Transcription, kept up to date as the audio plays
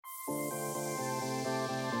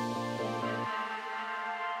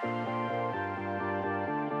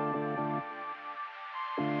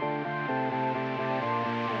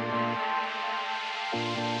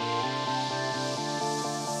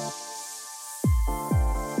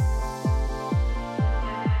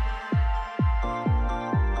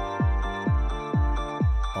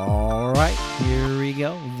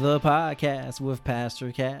go, the podcast with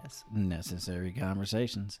Pastor Cass. Necessary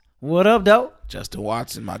Conversations. What up, though? Justin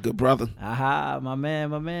Watson, my good brother. Aha, my man,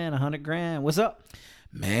 100 grand. What's up?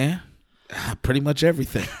 Man, pretty much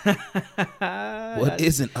everything. What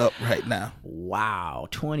isn't up right now? Wow,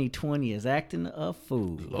 2020 is acting a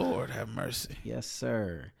fool. Lord have mercy. Yes,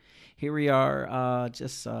 sir. Here we are,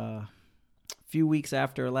 just a few weeks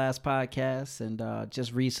after our last podcast, and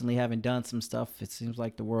just recently having done some stuff. It seems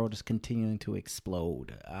like the world is continuing to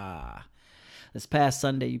explode. This past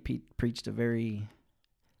Sunday, you preached a very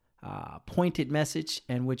pointed message,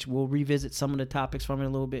 in which we'll revisit some of the topics from it a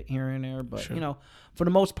little bit here and there. But, Sure. you know, for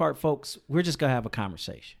the most part, folks, we're just going to have a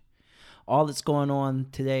conversation. All that's going on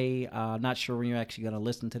today, not sure when you're actually going to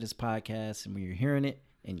listen to this podcast and when you're hearing it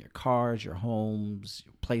in your cars, your homes,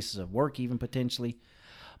 your places of work, even potentially.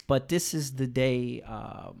 But this is the day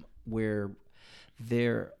where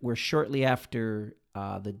we're shortly after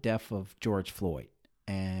the death of George Floyd,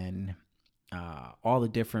 and all the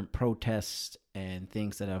different protests and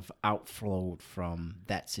things that have outflowed from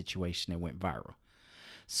that situation that went viral.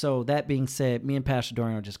 So that being said, me and Pastor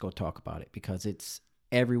Dorian are just going to talk about it because it's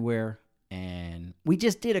everywhere. And we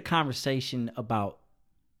just did a conversation about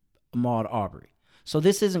Ahmaud Arbery. So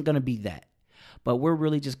this isn't going to be that. But we're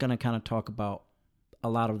really just going to kind of talk about a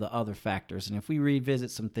lot of the other factors. And if we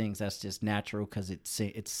revisit some things, that's just natural because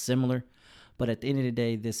it's similar. But at the end of the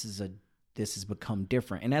day, this has become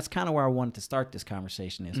different. And that's kind of where I wanted to start this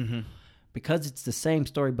conversation is because it's the same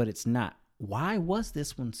story, but it's not. Why was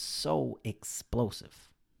this one so explosive?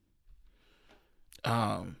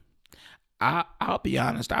 I'll be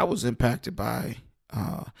honest. I was impacted by,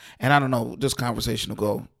 and I don't know, this conversation will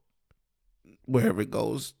go wherever it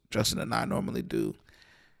goes. Justin and I normally do,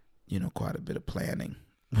 quite a bit of planning,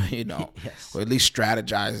 Yes. or at least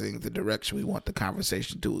strategizing the direction we want the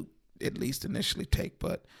conversation to at least initially take.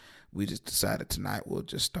 But we just decided tonight we'll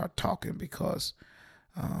just start talking because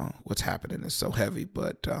what's happening is so heavy.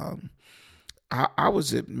 But I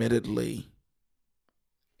was admittedly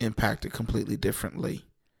impacted completely differently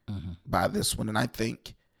by this one. And I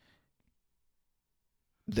think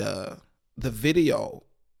the video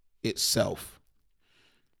itself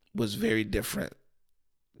was very different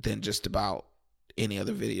than just about any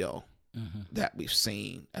other video that we've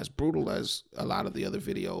seen. As brutal as a lot of the other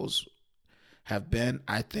videos have been,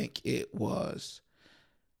 I think it was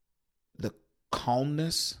the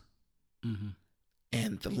calmness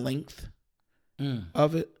and the length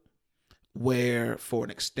of it, where for an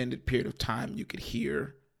extended period of time you could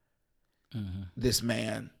hear this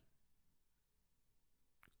man,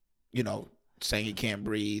 saying he can't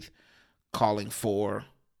breathe, calling for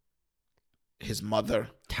his mother.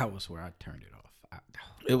 That was where I turned it off.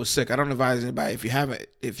 It was sick. I don't advise anybody,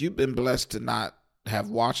 if you've been blessed to not have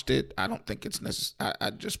watched it, I don't think it's necessary.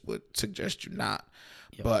 I just would suggest you not.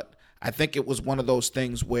 Yep. But I think it was one of those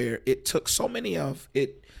things where it took so many of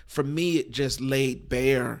it. For me, it just laid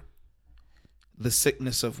bare the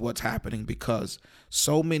sickness of what's happening, because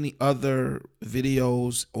so many other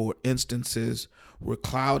videos or instances were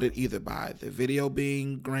clouded either by the video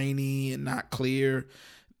being grainy and not clear,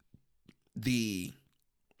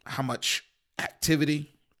 how much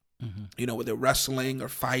activity, whether wrestling or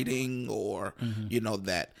fighting, or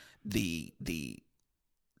that the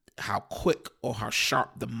how quick or how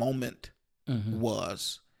sharp the moment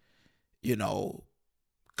was,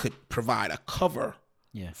 could provide a cover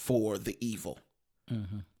for the evil.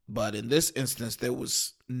 But in this instance, there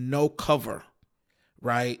was no cover,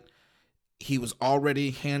 right? He was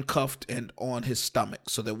already handcuffed and on his stomach,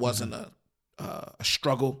 so there wasn't a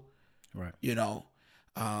struggle, Right.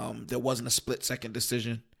 There wasn't a split-second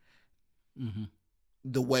decision.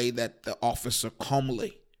 The way that the officer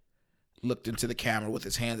calmly looked into the camera with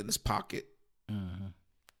his hand in his pocket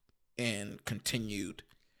and continued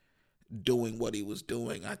doing what he was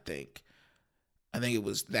doing, I think it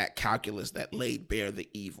was that calculus that laid bare the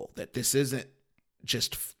evil, that this isn't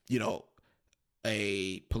just,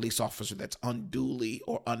 a police officer that's unduly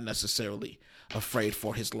or unnecessarily afraid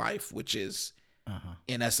for his life, which is,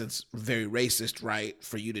 in essence, very racist, right?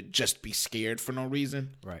 For you to just be scared for no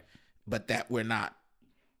reason. Right. But that we're not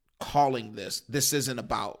calling this isn't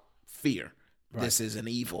about fear. Right. This is an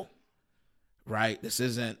evil, right? This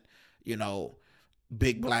isn't,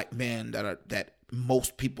 big black men that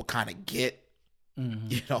most people kind of get,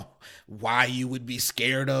 why you would be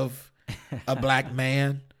scared of a black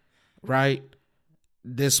man, right?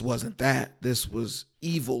 This wasn't that. This was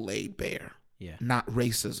evil laid bare. Yeah. Not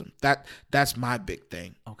racism. That's my big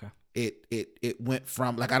thing. Okay. It went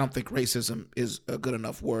from, I don't think racism is a good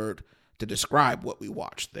enough word to describe what we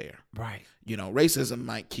watched there. Right. Racism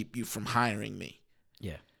might keep you from hiring me.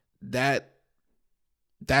 Yeah. That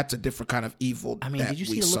that's a different kind of evil. I mean, that did you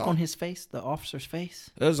we see the look saw. on his face, the officer's face?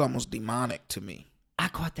 It was almost demonic to me. I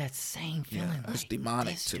caught that same feeling. it's like,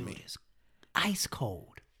 demonic this to dude me. is ice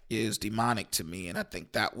cold. It is demonic to me, and I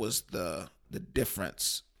think that was the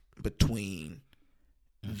difference between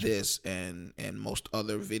this and most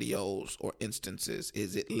other videos or instances.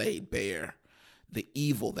 Is it laid bare the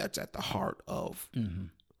evil that's at the heart of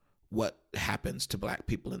what happens to black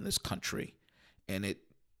people in this country, and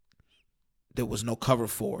there was no cover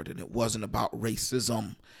for it, and it wasn't about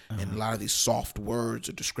racism and a lot of these soft words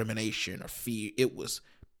or discrimination or fear. It was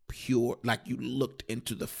pure, like you looked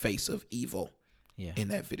into the face of evil in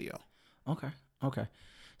that video. Okay.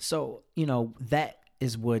 So, that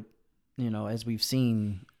is what, as we've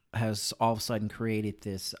seen, has all of a sudden created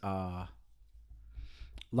this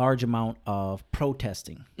large amount of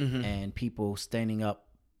protesting and people standing up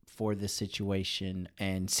for this situation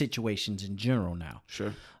and situations in general now.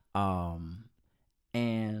 Sure.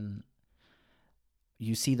 And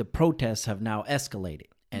you see the protests have now escalated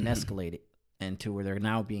into where they're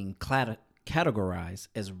now being categorized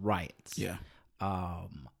as riots. Yeah.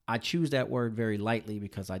 I choose that word very lightly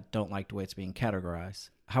because I don't like the way it's being categorized.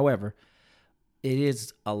 However, it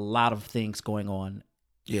is a lot of things going on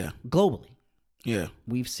globally. Yeah.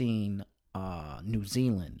 We've seen New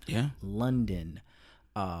Zealand, London,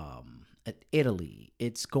 Italy.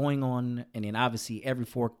 It's going on, and then obviously every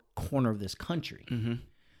four corner of this country. Do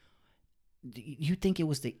you think it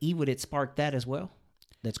was the evil that sparked that as well,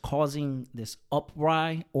 that's causing this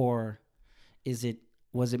uprising, or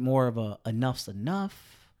was it more of a enough's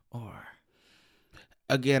enough? Or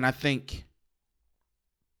again, I think,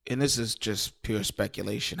 and this is just pure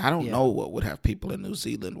speculation, I don't know what would have people in New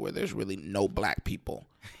Zealand where there's really no black people,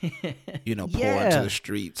 pour into the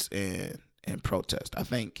streets and protest. I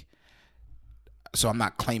think, so I'm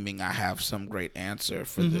not claiming I have some great answer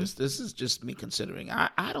for this. This is just me considering.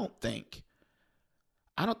 I don't think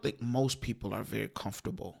most people are very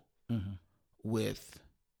comfortable with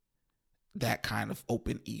that kind of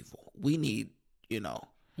open evil. We need, like,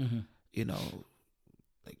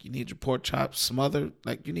 you need your pork chops smothered,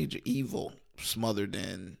 like you need your evil smothered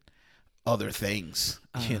in other things,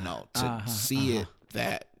 to see it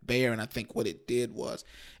that bare. And I think what it did was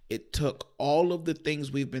it took all of the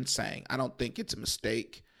things we've been saying. I don't think it's a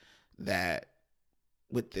mistake that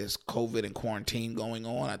with this COVID and quarantine going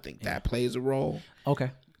on, I think that plays a role.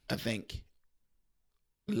 Okay. I think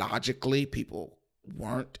logically people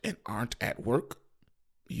weren't and aren't at work.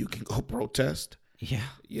 You can go protest. Yeah.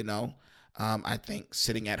 I think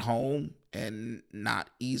sitting at home and not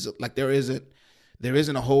easy, like there isn't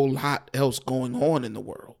a whole lot else going on in the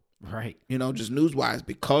world. Right. Just news wise,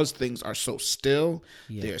 because things are so still.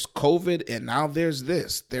 There's COVID and now there's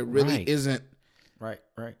this. There really isn't. Right.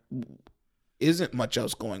 Isn't much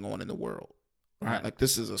else going on in the world. Right. Like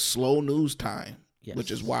this is a slow news time,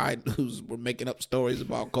 which is why news were making up stories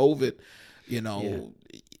about COVID.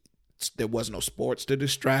 There was no sports to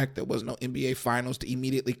distract. There was no NBA finals to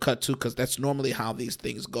immediately cut to, because that's normally how these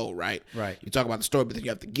things go, right? Right. You talk about the story, but then you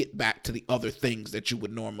have to get back to the other things that you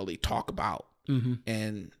would normally talk about.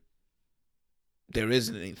 And there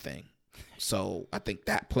isn't anything. So I think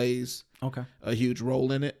that plays a huge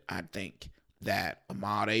role in it. I think that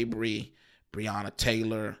Ahmaud Arbery, Breonna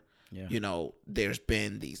Taylor, there's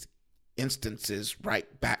been these instances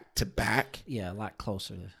right back to back. Yeah, a lot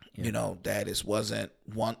closer. That it wasn't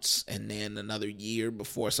once and then another year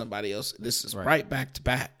before somebody else. This is right back to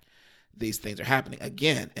back. These things are happening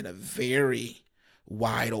again in a very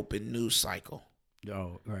wide open news cycle.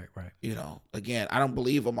 Oh, right. Again, I don't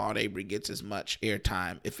believe Ahmaud Arbery gets as much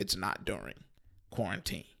airtime if it's not during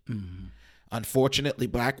quarantine. Unfortunately,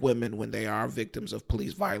 black women, when they are victims of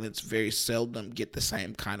police violence, very seldom get the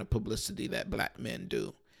same kind of publicity that black men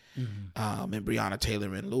do. And Breonna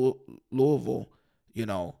Taylor in Louisville,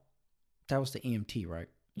 that was the EMT, right?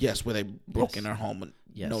 Yes, where they broke in her home and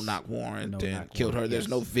no knock warrant and killed her. There's yes.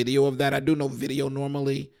 no video of that. I do know video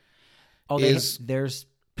normally. Oh, there's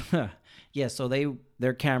so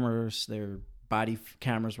their cameras, their body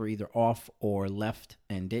cameras were either off or left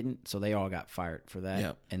and didn't, so they all got fired for that.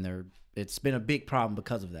 Yep. And it's been a big problem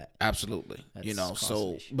because of that. Absolutely. That's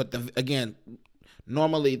So but again,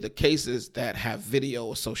 normally the cases that have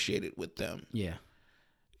video associated with them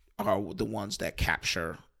are the ones that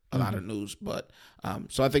capture a lot of news. But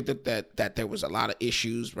so I think that there was a lot of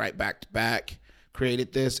issues right back to back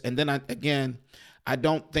created this. And then I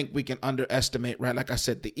don't think we can underestimate, right, like I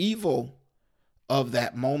said, the evil of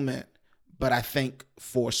that moment. But I think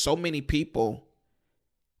for so many people,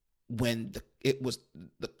 when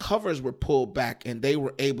the covers were pulled back and they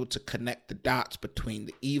were able to connect the dots between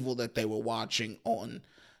the evil that they were watching on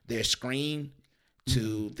their screen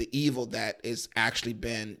to the evil that is actually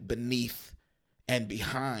been beneath and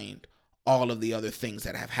behind all of the other things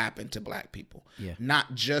that have happened to black people. Yeah.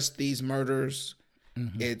 Not just these murders.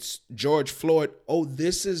 It's George Floyd. Oh,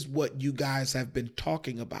 this is what you guys have been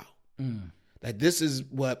talking about. Like, this is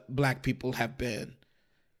what black people have been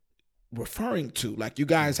referring to. Like, you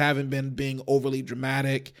guys haven't been being overly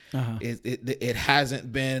dramatic. It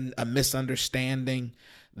hasn't been a misunderstanding.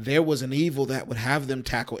 There was an evil that would have them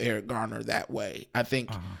tackle Eric Garner that way. I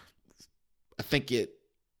think it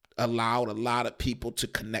allowed a lot of people to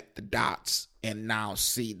connect the dots and now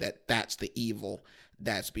see that that's the evil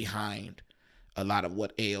that's behind a lot of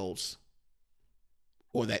what ails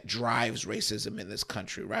or that drives racism in this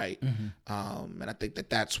country, right? And I think that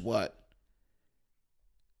that's what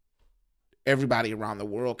everybody around the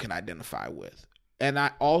world can identify with. And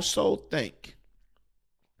I also think,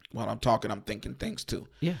 while I'm talking, I'm thinking things too.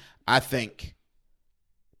 Yeah. I think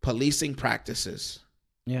policing practices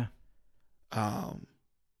are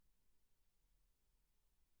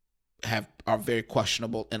very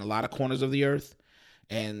questionable in a lot of corners of the earth,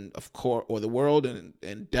 and of course, or the world,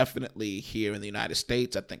 and definitely here in the United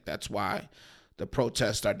States. I think that's why the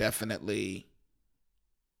protests are definitely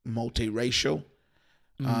multiracial.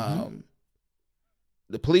 The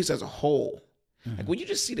police as a whole, like when you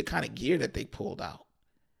just see the kind of gear that they pulled out,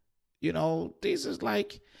 you know, these is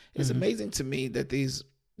like, it's amazing to me that these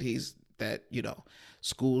that, you know,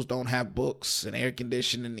 schools don't have books and air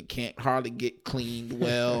conditioning and can't hardly get cleaned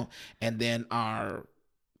well. And then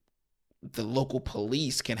the local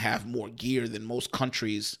police can have more gear than most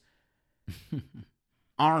countries'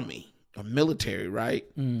 army or military, right?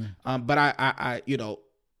 But I, you know,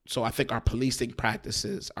 so I think our policing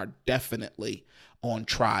practices are definitely on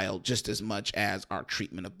trial just as much as our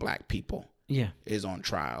treatment of black people is on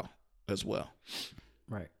trial as well.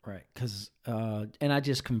 Right. Because, and I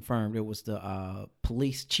just confirmed it was the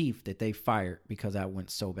police chief that they fired because that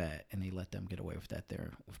went so bad, and they let them get away with that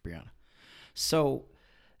there with Breonna. So,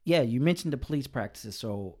 yeah, you mentioned the police practices.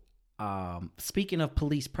 So, speaking of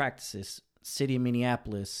police practices, city of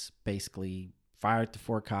Minneapolis basically fired the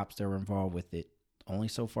 4 cops that were involved with it. Only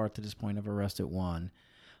so far to this point have arrested 1.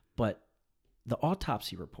 But the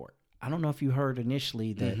autopsy report, I don't know if you heard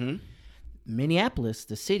initially that Minneapolis,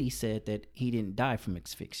 the city, said that he didn't die from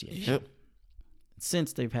asphyxiation. Yep.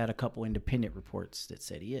 Since they've had a couple independent reports that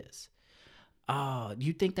said he is. Do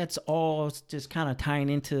you think that's all just kind of tying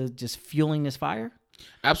into just fueling this fire?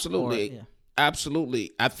 Absolutely.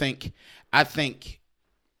 Absolutely. I think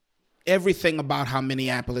everything about how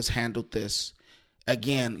Minneapolis handled this,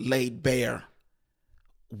 again, laid bare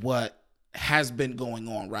what has been going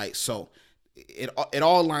on, right? So it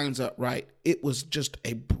all lines up, right? It was just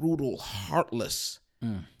a brutal, heartless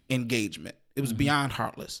engagement. It was beyond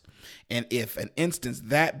heartless. And if an instance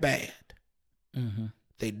that bad,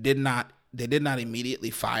 they did not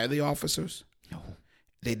immediately fire the officers. No.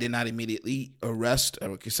 They did not immediately arrest, or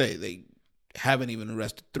like you say, they haven't even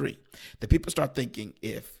arrested 3. The people start thinking,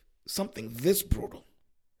 if something this brutal,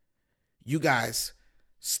 you guys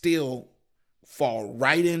still fall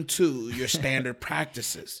right into your standard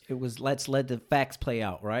practices. It was, let's let the facts play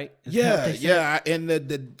out, right? Yeah.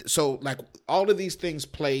 And so like all of these things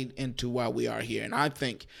played into why we are here. And I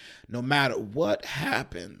think no matter what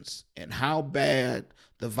happens and how bad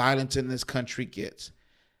the violence in this country gets,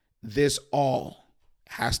 this all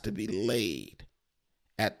has to be laid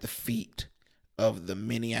at the feet of the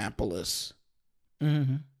Minneapolis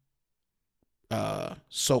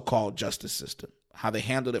so-called justice system. How they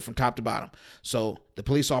handled it from top to bottom. So the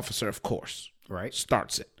police officer, of course,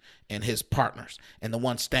 starts it, and his partners, and the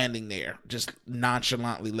one standing there just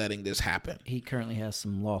nonchalantly letting this happen. He currently has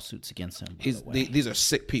some lawsuits against him. These are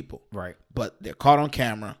sick people, right? But they're caught on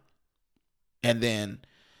camera, and then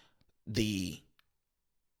the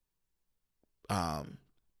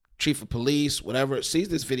chief of police, whatever, sees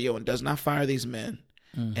this video and does not fire these men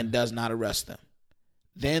and does not arrest them.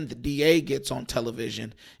 Then the DA gets on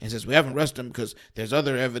television and says, we haven't arrested him because there's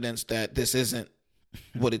other evidence that this isn't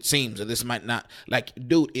what it seems, or this might not. Like,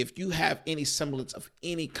 dude, if you have any semblance of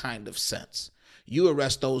any kind of sense, you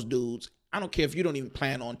arrest those dudes. I don't care if you don't even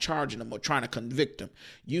plan on charging them or trying to convict them.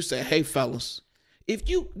 You say, hey, fellas, if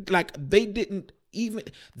you, like, they didn't even,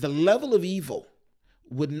 the level of evil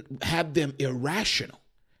would have them irrational.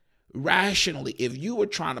 Rationally, if you were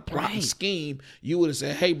trying to plot and scheme, you would have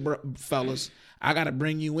said, hey, fellas, I got to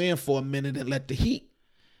bring you in for a minute and let the heat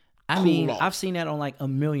cool off. I've seen that on like a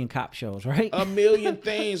million cop shows, right? A million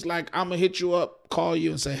things. Like, I'm going to hit you up, call you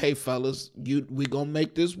and say, hey, fellas, we going to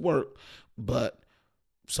make this work. But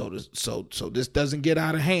so this doesn't get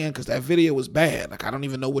out of hand, because that video was bad. Like, I don't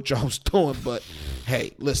even know what y'all was doing. But,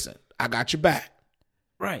 hey, listen, I got your back.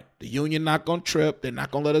 Right. The union not going to trip. They're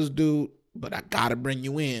not going to let us do, but I got to bring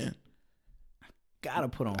you in. Gotta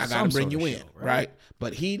put on. I gotta bring you in, right?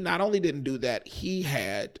 But he not only didn't do that, he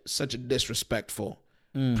had such a disrespectful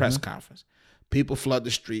press conference. People flood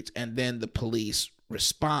the streets, and then the police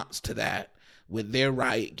response to that with their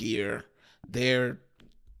riot gear, their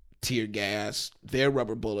tear gas, their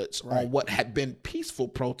rubber bullets on what had been peaceful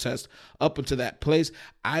protests up until that place.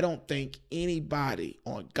 I don't think anybody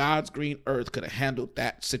on God's green earth could have handled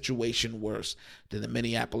that situation worse than the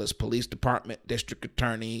Minneapolis Police Department, district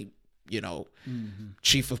attorney,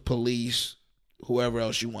 chief of police, whoever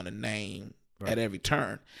else you want to name at every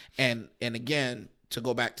turn. And again, to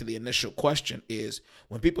go back to the initial question is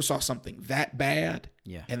when people saw something that bad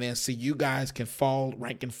and then see you guys can fall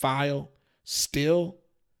rank and file still,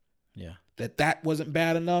 that wasn't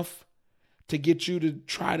bad enough to get you to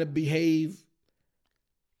try to behave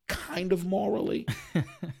kind of morally.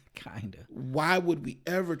 Kind of. Why would we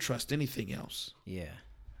ever trust anything else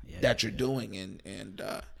that you're doing? And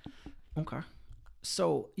okay.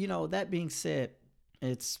 So, that being said,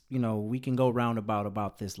 it's, we can go roundabout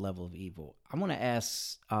about this level of evil. I want to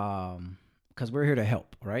ask, because we're here to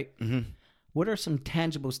help, right? Mm-hmm. What are some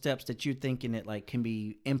tangible steps that you're thinking that can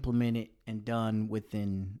be implemented and done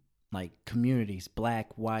within communities,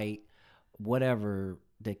 black, white, whatever,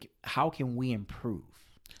 how can we improve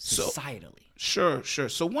societally? Sure.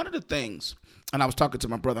 So one of the things, and I was talking to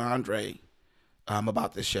my brother Andre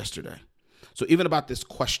about this yesterday. So even about this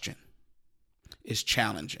question is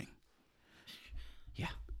challenging. Yeah.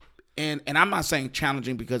 And I'm not saying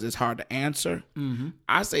challenging because it's hard to answer. Mm-hmm.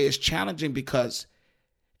 I say it's challenging because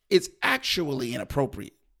it's actually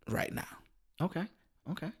inappropriate right now. Okay.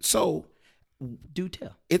 So do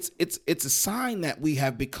tell. It's a sign that we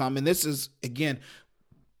have become, and this is, again,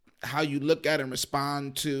 how you look at and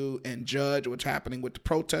respond to and judge what's happening with the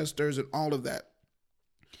protesters and all of that.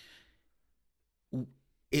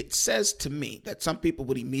 It says to me that some people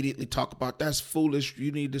would immediately talk about that's foolish,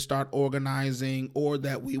 you need to start organizing, or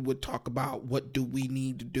that we would talk about what do we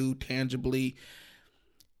need to do tangibly.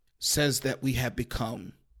 Says that we have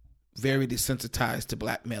become very desensitized to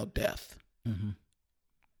black male death. Mm-hmm.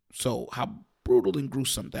 So how brutal and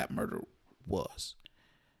gruesome that murder was.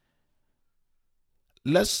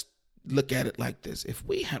 Let's look at it like this. If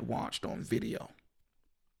we had watched on video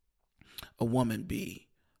a woman be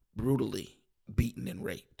brutally beaten and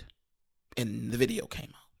raped, and the video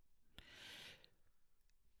came out,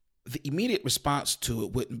 the immediate response to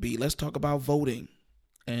it wouldn't be, let's talk about voting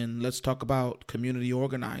and let's talk about community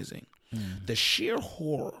organizing. Mm. The sheer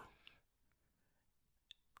horror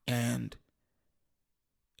and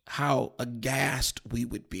how aghast we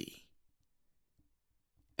would be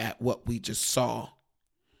at what we just saw,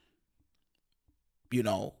 we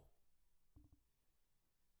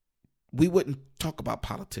wouldn't talk about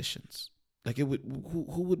politicians. It would,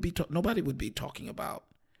 who would be, nobody would be talking about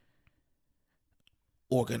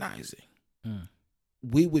organizing. Mm.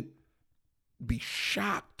 We would be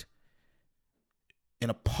shocked and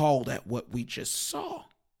appalled at what we just saw.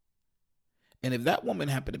 And if that woman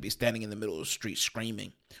happened to be standing in the middle of the street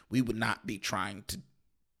screaming, we would not be trying to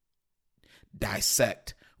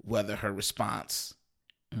dissect whether her response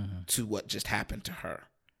to what just happened to her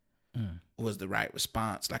was the right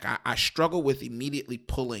response. I struggle with immediately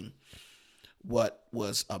pulling what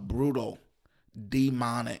was a brutal,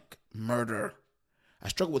 demonic murder. I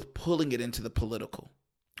struggle with pulling it into the political.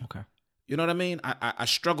 Okay. You know what I mean? I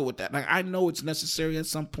struggle with that. I know it's necessary at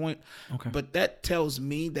some point, but that tells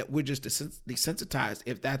me that we're just desensitized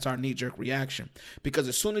if that's our knee-jerk reaction. Because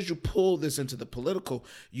as soon as you pull this into the political,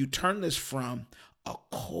 you turn this from a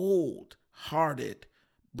cold-hearted,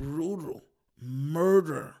 brutal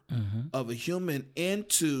murder of a human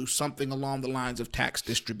into something along the lines of tax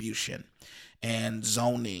distribution and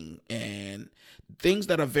zoning and things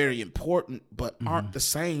that are very important but aren't the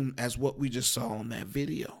same as what we just saw on that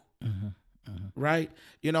video. Right?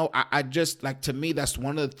 I just, to me, that's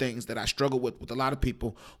one of the things that I struggle with a lot of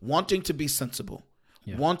people wanting to be sensible,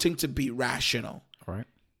 wanting to be rational. Right.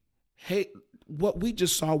 Hey, what we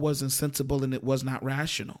just saw wasn't sensible and it was not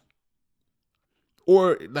rational.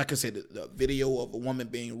 Or, like I said, the video of a woman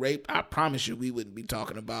being raped, I promise you we wouldn't be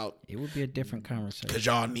talking about. It would be a different conversation. Because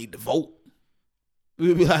y'all need to vote.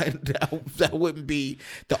 We'd be like, that wouldn't be,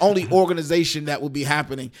 the only organization that would be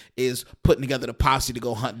happening is putting together the posse to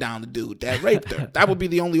go hunt down the dude that raped her. That would be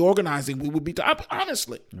the only organizing we would be,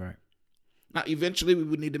 honestly. Right. Now, eventually we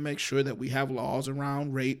would need to make sure that we have laws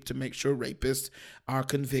around rape to make sure rapists are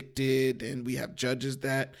convicted and we have judges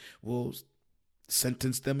that will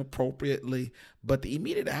sentence them appropriately. But the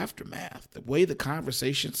immediate aftermath, the way the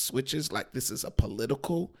conversation switches, like this is a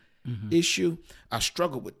political issue, I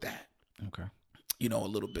struggle with that. Okay. A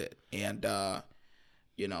little bit. And,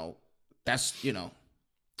 that's,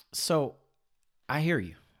 So I hear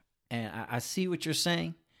you. And I see what you're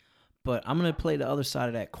saying. But I'm going to play the other side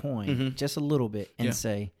of that coin just a little bit and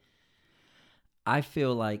say, I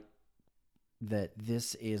feel like that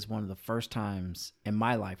this is one of the first times in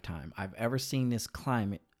my lifetime I've ever seen this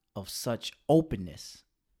climate of such openness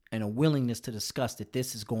and a willingness to discuss that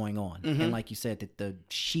this is going on. And like you said, that the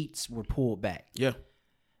sheets were pulled back. Yeah.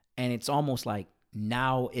 And it's almost like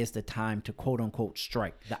now is the time to quote unquote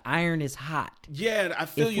strike. The iron is hot. Yeah, I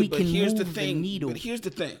feel you, but here's the thing. But here's the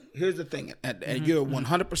thing. And you're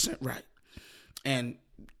 100% right. And,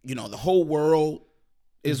 the whole world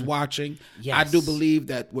is watching. Yes. I do believe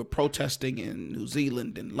that we're protesting in New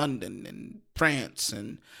Zealand and London and France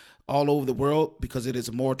and all over the world because it is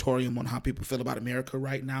a moratorium on how people feel about America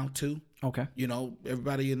right now, too. Okay.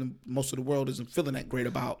 Everybody in most of the world isn't feeling that great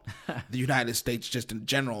about the United States just in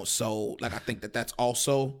general. So, I think that's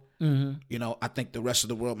also, I think the rest of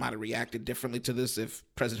the world might have reacted differently to this if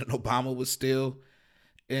President Obama was still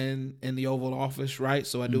in the Oval Office, right?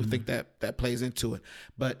 So I do think that plays into it.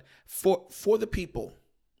 But for the people,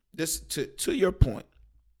 this to your point,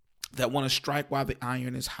 that want to strike while the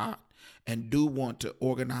iron is hot and do want to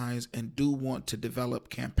organize and do want to develop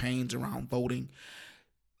campaigns around voting,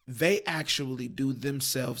 they actually do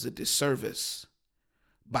themselves a disservice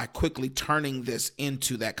by quickly turning this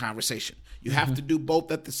into that conversation. You have to do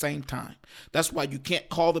both at the same time. That's why you can't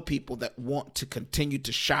call the people that want to continue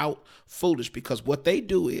to shout foolish, because what they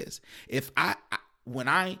do is, when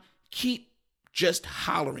I keep just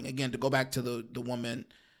hollering, again, to go back to the woman,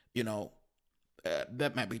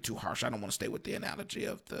 that might be too harsh. I don't want to stay with the analogy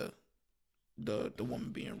of the woman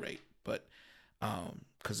being raped, but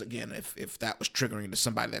because again, if that was triggering to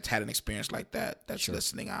somebody that's had an experience like that, that's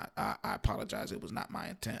listening, I apologize. It was not my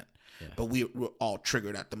intent. Yeah. But we were all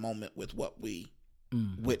triggered at the moment with what we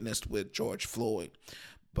witnessed with George Floyd.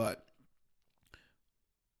 But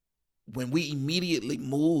when we immediately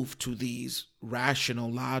move to these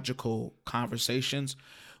rational, logical conversations,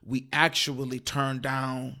 we actually turn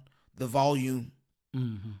down the volume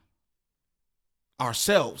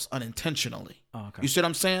ourselves unintentionally. Oh, okay. You see what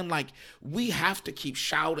I'm saying? Like, we have to keep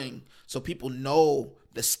shouting so people know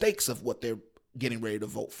the stakes of what they're getting ready to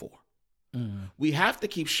vote for. We have to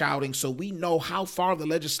keep shouting so we know how far the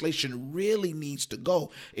legislation really needs to go.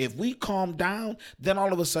 If we calm down, then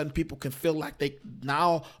all of a sudden people can feel like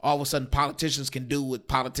all of a sudden politicians can do what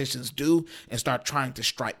politicians do and start trying to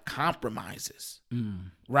strike compromises.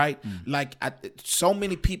 Right? Like, so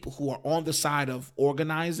many people who are on the side of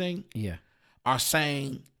organizing are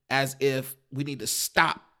saying as if we need to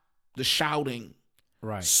stop the shouting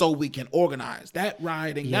so we can organize. That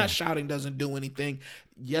rioting, that shouting doesn't do anything.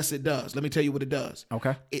 Yes, it does. Let me tell you what it does.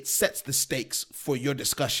 Okay. It sets the stakes for your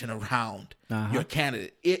discussion around your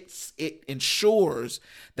candidate. It ensures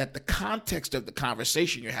that the context of the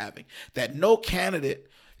conversation you're having, that no candidate,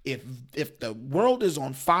 if the world is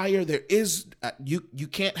on fire, there is you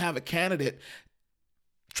can't have a candidate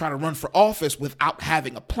try to run for office without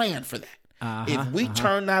having a plan for that. If we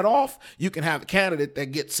turn that off, you can have a candidate that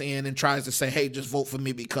gets in and tries to say, hey, just vote for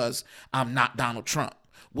me because I'm not Donald Trump.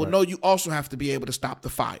 Well, no, you also have to be able to stop the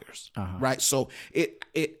fires, right? So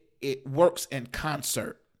it works in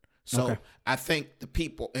concert. So I think the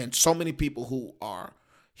people, and so many people who are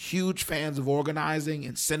huge fans of organizing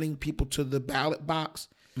and sending people to the ballot box,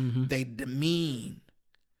 they demean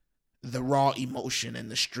the raw emotion in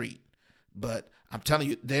the street. But I'm telling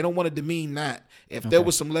you, they don't want to demean that. If there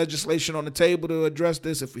was some legislation on the table to address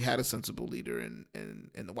this, if we had a sensible leader in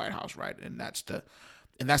the White House, right? And that's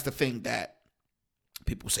the thing that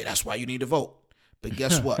people say, that's why you need to vote. But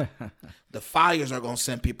guess what? The fires are going to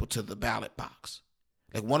send people to the ballot box.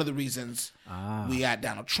 Like, one of the reasons we had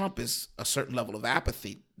Donald Trump is a certain level of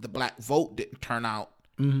apathy. The black vote didn't turn out.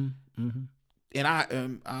 And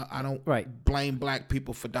I don't blame black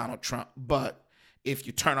people for Donald Trump, but if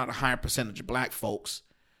you turn out a higher percentage of black folks,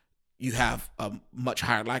 you have a much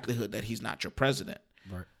higher likelihood that he's not your president.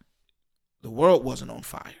 Right. The world wasn't on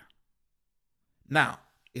fire. Now,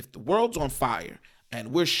 if the world's on fire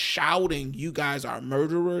and we're shouting, you guys are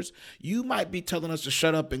murderers, you might be telling us to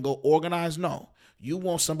shut up and go organize. No, you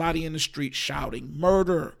want somebody in the street shouting,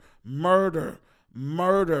 murder, murder,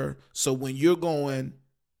 murder. So when you're going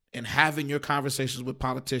and having your conversations with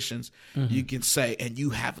politicians, you can say, and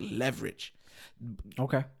you have leverage.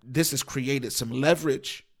 Okay. This has created some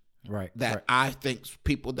leverage that I think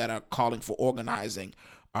people that are calling for organizing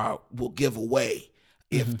will give away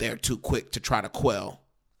if they're too quick to try to quell.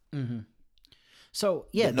 So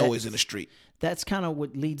yeah, the noise in the street. That's kind of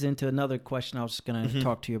what leads into another question I was just going to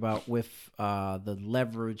talk to you about with the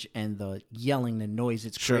leverage and the yelling, the noise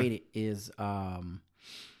it's created is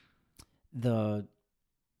the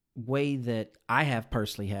way that I have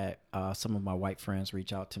personally had some of my white friends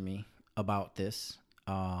reach out to me about this.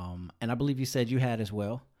 And I believe you said you had as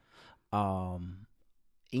well.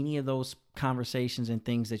 Any of those conversations and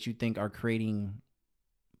things that you think are creating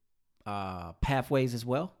pathways as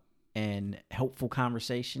well? And helpful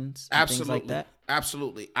conversations and Absolutely. things like that?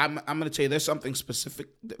 Absolutely. I'm going to tell you there's something specific,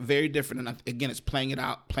 very different. And again, it's playing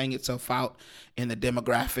itself out in the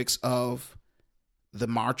demographics of the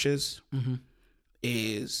marches. Mm-hmm.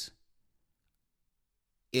 Is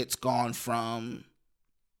it's gone from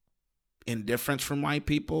indifference from white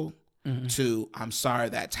people to I'm sorry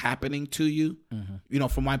that's happening to you. You know,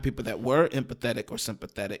 from white people that were empathetic or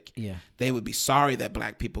sympathetic, they would be sorry that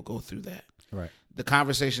black people go through that. Right. The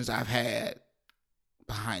conversations I've had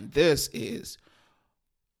behind this is,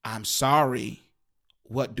 I'm sorry,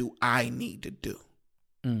 what do I need to do?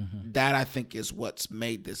 That I think is what's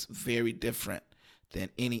made this very different than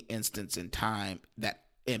any instance in time that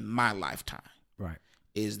in my lifetime. Right.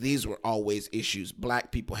 Is these were always issues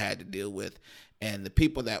black people had to deal with, and the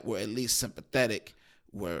people that were at least sympathetic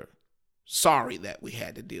were sorry that we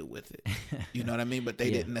had to deal with it. You know what I mean? But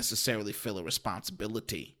they didn't necessarily feel a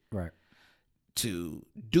responsibility. Right. To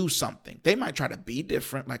do something. They might try to be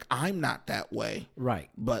different, like I'm not that way. Right.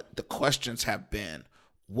 But the questions have been,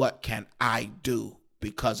 what can I do?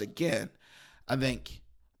 Because again, I think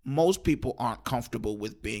most people aren't comfortable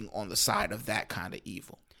with being on the side of that kind of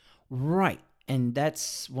evil. Right. And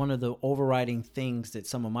that's one of the overriding things that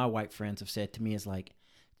some of my white friends have said to me is like,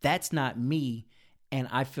 that's not me. And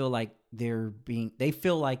I feel like they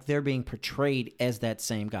feel like they're being portrayed as that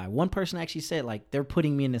same guy. One person actually said like they're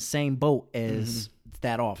putting me in the same boat as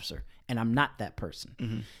that officer, and I'm not that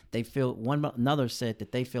person. They feel another said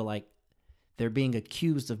that they feel like they're being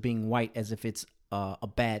accused of being white as if it's a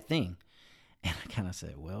bad thing. And I kind of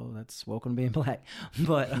said, well, that's welcome to being black.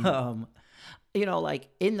 But you know, like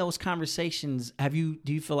in those conversations, do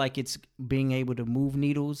you feel like it's being able to move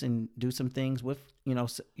needles and do some things with, you know,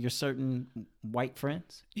 your certain white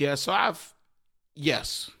friends? Yeah. So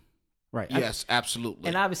yes. Right. Yes, absolutely.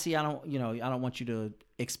 And obviously I don't want you to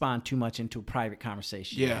expand too much into a private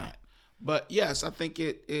conversation. Yeah. But yes, I think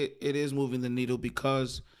it is moving the needle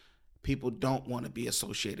because people don't want to be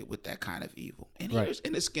associated with that kind of evil. And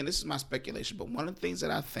this is my speculation, but one of the things that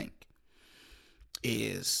I think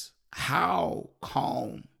is how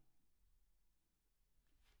calm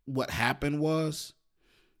what happened was.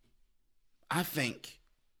 I think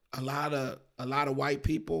a lot of white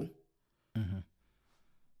people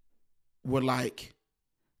were like,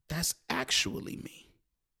 that's actually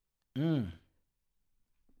me.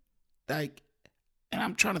 Like, and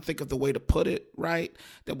I'm trying to think of the way to put it, right?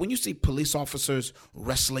 That when you see police officers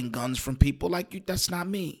wrestling guns from people, like, that's not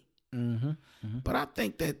me. But I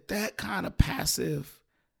think that kind of passive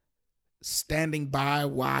standing by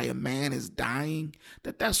while a man is dying,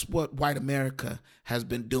 that's what white America has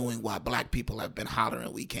been doing while black people have been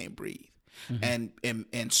hollering, we can't breathe. And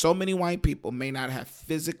so many white people may not have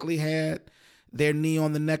physically had their knee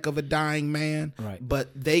on the neck of a dying man,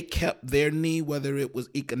 but they kept their knee, whether it was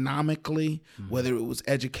economically, whether it was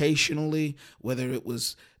educationally, whether it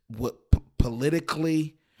was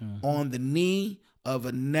politically, on the knee of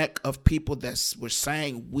a neck of people that were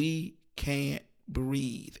saying we can't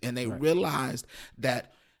breathe. And they realized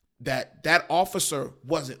that officer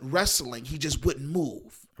wasn't wrestling, he just wouldn't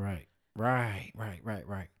move. Right.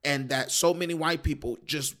 And that so many white people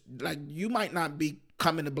just, like, you might not be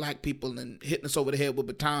coming to black people and hitting us over the head with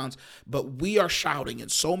batons, but we are shouting in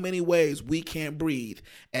so many ways we can't breathe,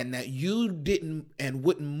 and that you didn't and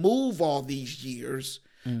wouldn't move all these years.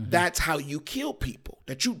 That's how you kill people.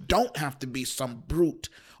 That you don't have to be some brute.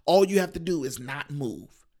 All you have to do is not move.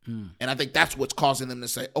 And I think that's what's causing them to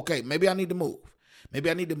say, okay, maybe I need to move.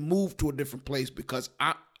 Maybe I need to move to a different place, because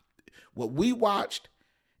what we watched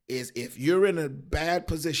is, if you're in a bad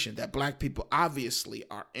position that black people obviously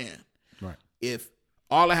are in, if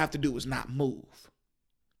all I have to do is not move,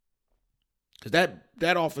 because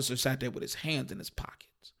that officer sat there with his hands in his pockets.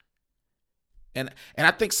 And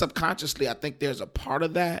I think subconsciously, I think there's a part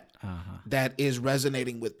of that that is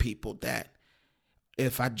resonating with people, that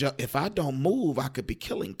if I don't move, I could be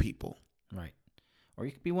killing people. Right. Or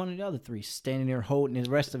you could be one of the other three, standing there holding the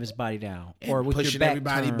rest of his body down, and or with pushing your back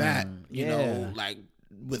everybody turned. back. You know, like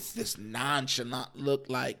with this nonchalant look,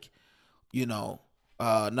 like, you know,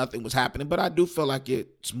 nothing was happening. But I do feel like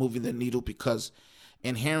it's moving the needle, because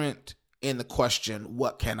inherent in the question,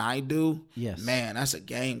 what can I do? Yes. Man, that's a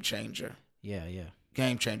game changer. Yeah, yeah.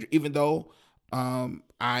 Game changer. Even though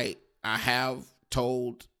I have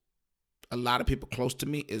told a lot of people close to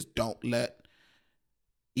me is don't let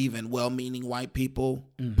even well-meaning white people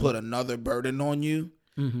put another burden on you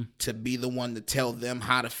to be the one to tell them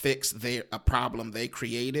how to fix a problem they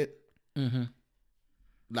created.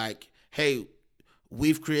 Like, hey,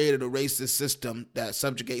 we've created a racist system that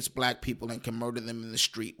subjugates black people and can murder them in the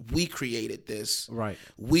street. We created this. Right.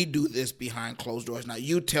 We do this behind closed doors. Now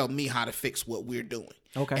you tell me how to fix what we're doing.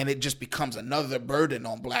 Okay. And it just becomes another burden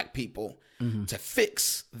on black people to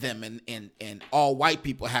fix them. And all white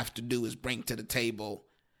people have to do is bring to the table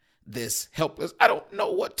this helpless, I don't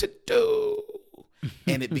know what to do.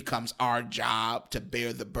 And it becomes our job to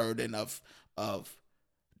bear the burden of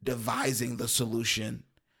devising the solution,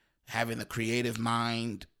 having the creative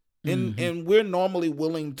mind. And we're normally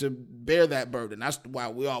willing to bear that burden. That's why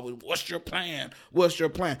we always, what's your plan? What's your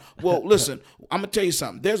plan? Well, listen, I'm going to tell you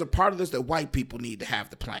something. There's a part of this that white people need to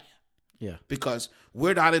have the plan. Yeah. Because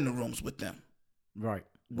we're not in the rooms with them. Right.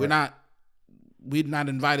 We're not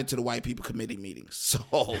invited to the white people committee meetings.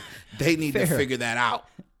 So they need to figure that out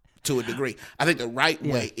to a degree. I think the right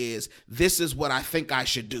way is, this is what I think I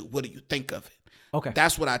should do. What do you think of it? Okay.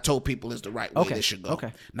 That's what I told people is the right way this should go.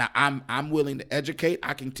 Okay. Now, I'm willing to educate.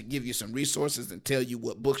 I can give you some resources and tell you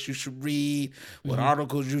what books you should read, what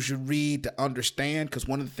articles you should read to understand. Because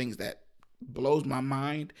one of the things that blows my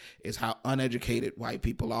mind is how uneducated white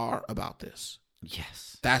people are about this.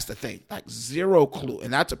 Yes. That's the thing. Like, zero clue.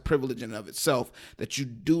 And that's a privilege in and of itself, that you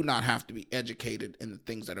do not have to be educated in the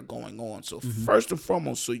things that are going on. So first and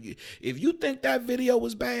foremost, if you think that video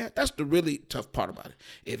was bad, that's the really tough part about it.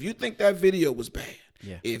 If you think that video was bad,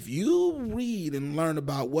 if you read and learn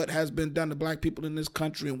about what has been done to black people in this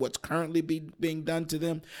country and what's currently being done to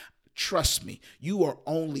them, trust me, you are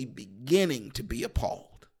only beginning to be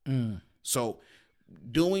appalled. So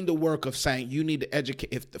doing the work of saying you need to educate,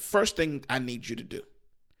 if the first thing I need you to do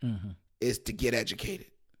is to get educated.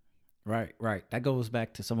 Right. That goes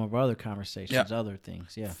back to some of our other conversations, other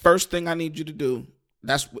things. Yeah. First thing I need you to do,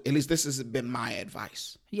 at least this has been my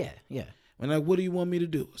advice. Yeah. When what do you want me to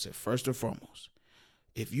do? I said, first and foremost,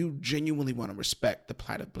 if you genuinely want to respect the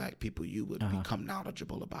plight of black people, you would become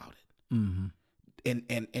knowledgeable about it.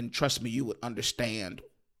 And trust me, you would understand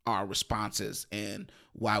our responses and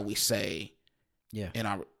why we say in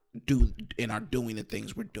our doing the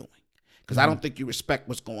things we're doing. Because I don't think you respect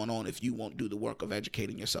what's going on if you won't do the work of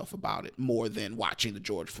educating yourself about it more than watching the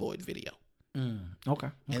George Floyd video. Okay.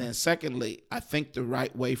 And then secondly, I think the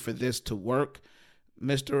right way for this to work,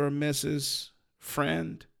 Mr. or Mrs.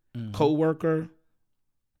 friend, coworker,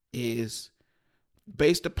 is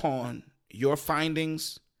based upon your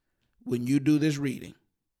findings when you do this reading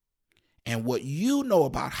and what you know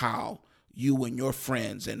about how you and your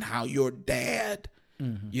friends and how your dad,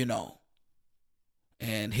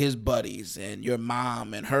 and his buddies and your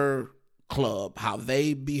mom and her club, how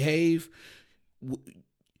they behave,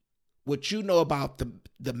 what you know about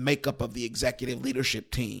the makeup of the executive leadership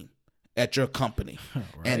team at your company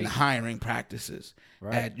and the hiring practices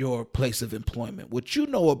at your place of employment, what you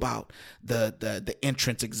know about the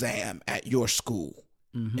entrance exam at your school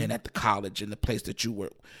and at the college and the place that you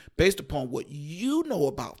work, based upon what you know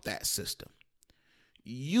about that system,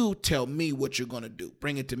 you tell me what you're going to do.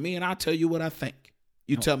 Bring it to me and I'll tell you what I think.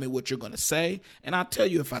 You tell me what you're going to say, and I'll tell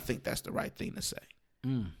you if I think that's the right thing to say.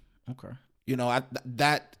 Okay.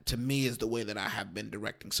 That to me is the way that I have been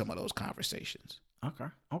directing some of those conversations.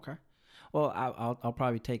 Okay. Well, I'll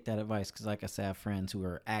probably take that advice because, like I said, I have friends who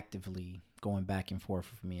are actively going back and forth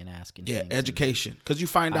with me and asking. Yeah, education. Because you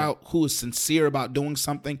find out who is sincere about doing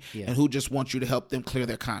something and who just wants you to help them clear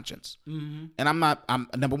their conscience. And I'm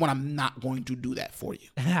number one, I'm not going to do that for you.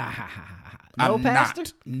 No, Pastor?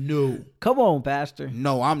 No. Come on, Pastor.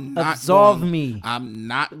 No, I'm not. Absolve me. I'm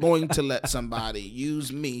not going to let somebody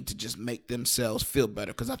use me to just make themselves feel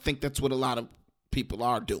better, because I think that's what a lot of people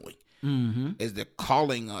are doing. Is they're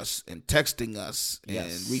calling us and texting us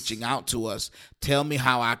and reaching out to us. Tell me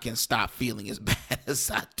how I can stop feeling as bad as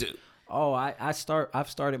I do. Oh, I've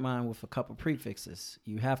started mine with a couple prefixes.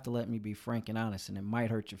 You have to let me be frank and honest, and it might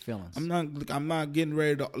hurt your feelings. I'm not getting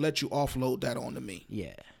ready to let you offload that onto me.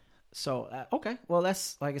 Yeah. So okay. Well,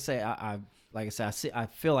 that's like I say. I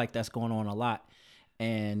feel like that's going on a lot,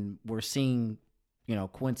 and we're seeing,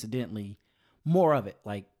 coincidentally, more of it.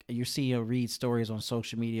 Like, you see or read stories on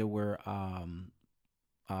social media where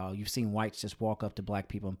you've seen whites just walk up to black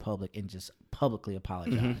people in public and just publicly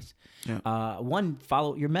apologize. One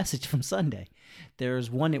followed your message from Sunday. There's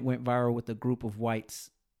one that went viral with a group of whites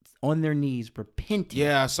on their knees repenting.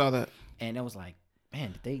 Yeah, I saw that. And it was like,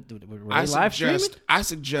 man, were they live streaming? I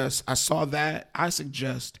saw that. I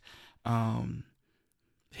suggest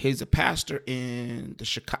He's a pastor in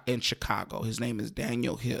Chicago. His name is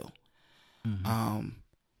Daniel Hill.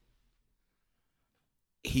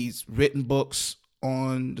 He's written books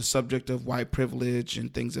on the subject of white privilege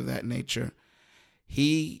and things of that nature.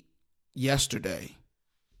 He yesterday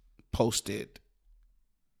posted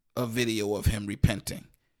a video of him repenting.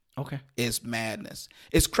 Okay. It's madness.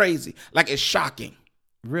 It's crazy. Like, it's shocking.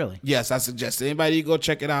 Really? Yes, I suggest anybody go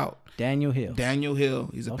check it out. Daniel Hill. Daniel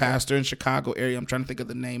Hill. He's a pastor in Chicago area. I'm trying to think of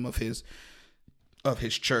the name of his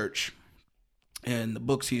church and the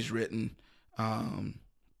books he's written. I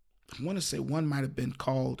want to say one might have been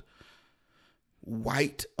called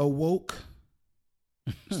White Awoke.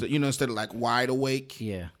 So, instead of like wide awake.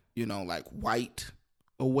 Yeah. Like White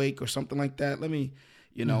Awake or something like that. Let me,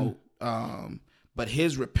 but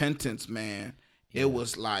his repentance, man, it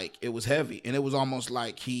was heavy, and it was almost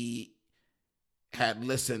like he had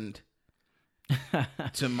listened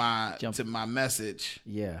to my message.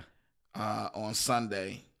 Yeah. On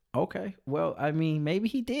Sunday. Okay. Well, I mean, maybe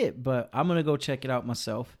he did, but I'm going to go check it out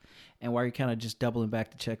myself. And while you're kind of just doubling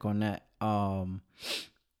back to check on that,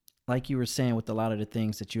 like you were saying with a lot of the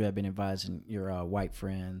things that you have been advising your white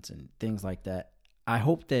friends and things like that, I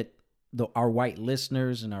hope that our white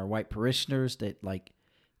listeners and our white parishioners that like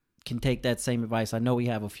can take that same advice. I know we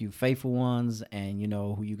have a few faithful ones, and you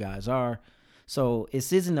know who you guys are. So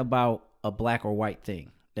this isn't about a black or white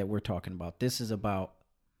thing that we're talking about. This is about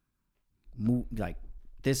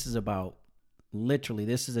literally,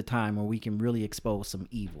 this is a time where we can really expose some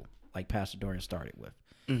evil, like Pastor Dorian started with.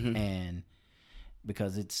 And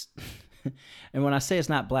because it's, and when I say it's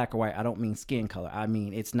not black or white, I don't mean skin color. I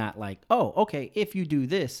mean, it's not like, oh, okay, if you do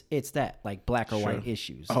this, it's that, like black or white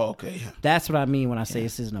issues. Oh, okay. Yeah. That's what I mean when I say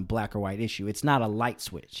this isn't a black or white issue. It's not a light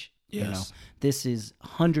switch. Yes. This is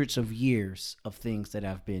hundreds of years of things that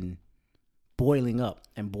have been boiling up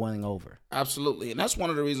and boiling over. Absolutely. And that's one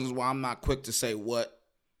of the reasons why I'm not quick to say what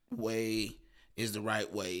way is the right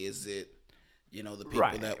way. Is it, the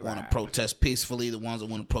people that want to protest peacefully, the ones that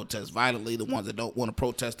want to protest violently, the ones that don't want to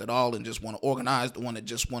protest at all and just want to organize, the one that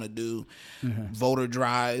just want to do voter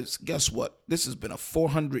drives. Guess what? This has been a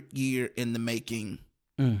 400-year in the making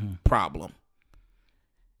problem.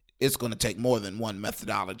 It's going to take more than one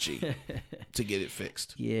methodology to get it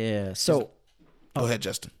fixed. Yeah. So go ahead,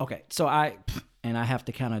 Justin. Okay. So I have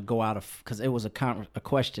to kind of go out of, because it was a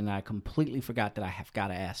question I completely forgot that I have got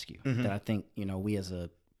to ask you, that I think, we as a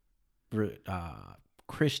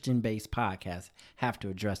Christian-based podcast have to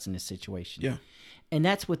address in this situation. Yeah. And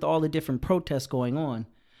that's with all the different protests going on,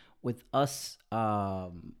 with us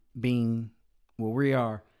being where we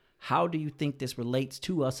are. How do you think this relates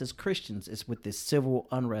to us as Christians? It's with this civil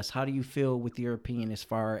unrest. How do you feel with your opinion as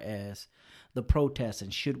far as the protests,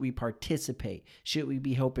 and should we participate? Should we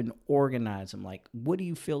be helping organize them? Like, what do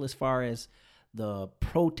you feel as far as the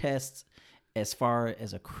protests, as far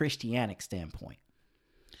as a Christianic standpoint?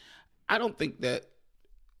 I don't think there's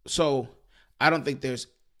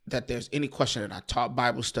any question that I taught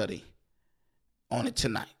Bible study on it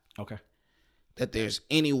tonight. Okay. That there's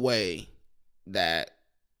any way that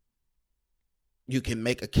you can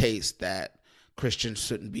make a case that Christians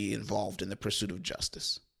shouldn't be involved in the pursuit of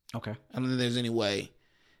justice. Okay. I don't think there's any way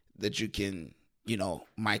that you can,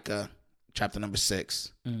 Micah chapter number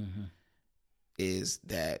 6 is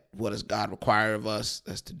that what does God require of us?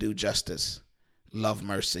 That's to do justice, love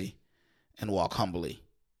mercy, and walk humbly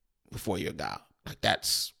before your God. Like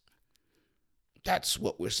that's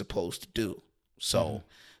what we're supposed to do. So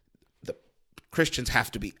the Christians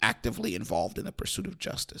have to be actively involved in the pursuit of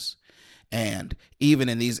justice. And even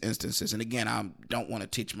in these instances, and again, I don't want to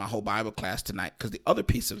teach my whole Bible class tonight, because the other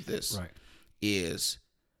piece of this is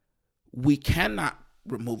we cannot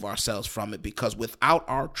remove ourselves from it, because without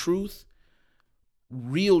our truth,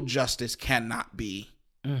 real justice cannot be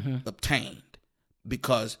obtained,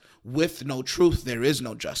 because with no truth, there is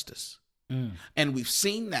no justice. And we've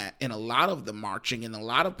seen that in a lot of the marching and a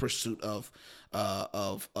lot of pursuit of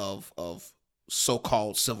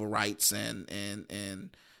so-called civil rights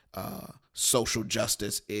and social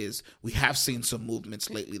justice. Is we have seen some movements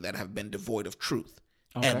lately that have been devoid of truth,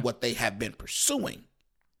 and what they have been pursuing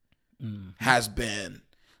has been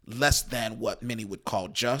less than what many would call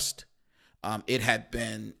just. It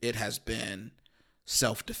has been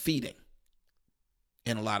self-defeating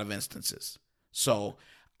in a lot of instances. So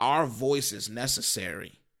our voice is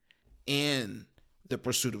necessary in the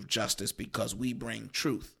pursuit of justice, because we bring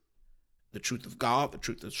truth, the truth of God, the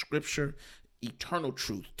truth of Scripture, eternal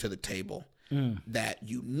truth to the table that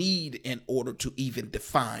you need in order to even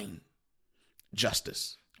define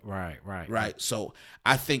justice. Right. So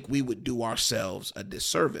I think we would do ourselves a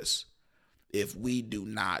disservice if we do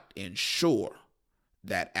not ensure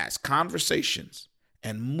that as conversations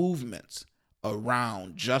and movements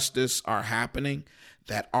around justice are happening,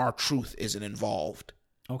 that our truth isn't involved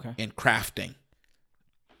in crafting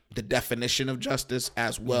the definition of justice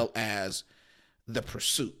as well as the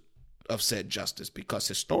pursuit of said justice. Because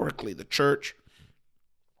historically, the church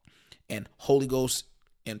and Holy Ghost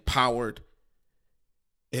empowered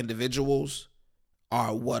individuals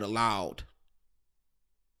are what allowed,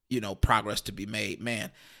 progress to be made.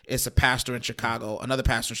 Man, it's a pastor in Chicago, another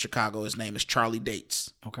pastor in Chicago. His name is Charlie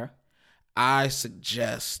Dates. Okay. I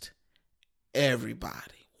suggest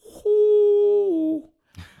everybody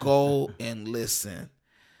go and listen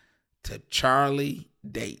to Charlie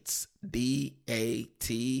Dates, Dates,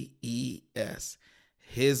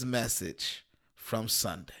 his message from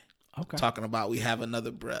Sunday. Okay. Talking about we have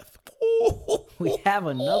another breath. We have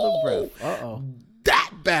another breath. Uh-oh.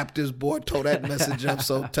 That Baptist boy tore that message up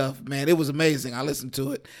so tough, man. It was amazing. I listened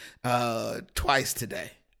to it twice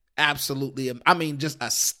today. Absolutely. I mean, just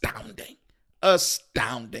astounding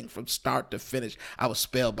from start to finish. I was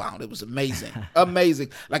spellbound. It was amazing.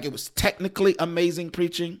 Amazing. Like, it was technically amazing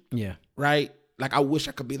preaching. Yeah. Right? Like, I wish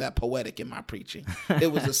I could be that poetic in my preaching.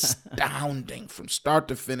 It was astounding from start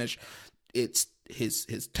to finish. It's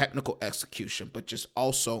his technical execution, but just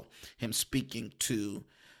also him speaking to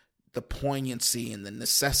the poignancy and the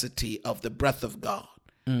necessity of the breath of God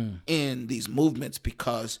in these movements,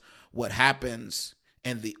 because what happens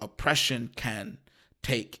and the oppression can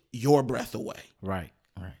take your breath away. Right.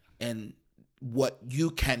 And what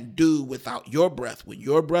you can do without your breath, when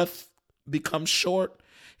your breath becomes short,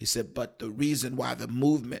 he said, but the reason why the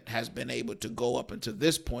movement has been able to go up until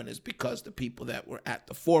this point is because the people that were at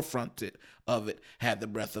the forefront of it had the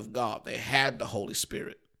breath of God. They had the Holy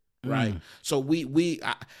Spirit, right? So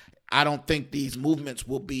I don't think these movements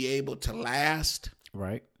will be able to last,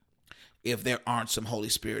 right, if there aren't some Holy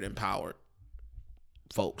Spirit empowered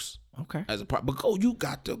folks. Okay. But you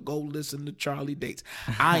got to go listen to Charlie Dates.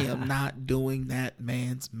 I am not doing that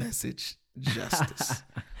man's message justice.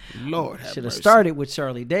 Lord have mercy. Should have started with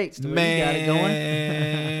Charlie Dates. Man, you got it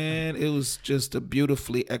going. It was just a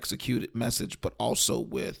beautifully executed message, but also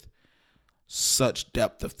with such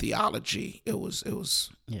depth of theology. It was.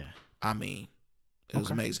 Yeah. I mean, it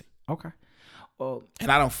was amazing. Okay. Well,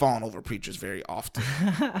 and I don't fawn over preachers very often.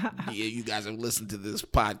 Yeah, you guys have listened to this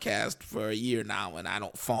podcast for a year now, and I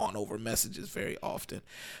don't fawn over messages very often.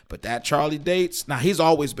 But that Charlie Dates, now he's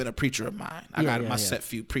always been a preacher of mine. I got my set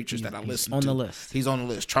few preachers that I listen to. On the list. He's on the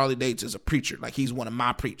list. Charlie Dates is a preacher. Like, he's one of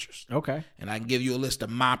my preachers. Okay. And I can give you a list of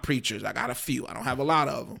my preachers. I got a few. I don't have a lot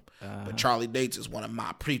of them. But Charlie Dates is one of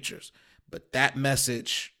my preachers. But that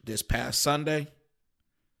message this past Sunday,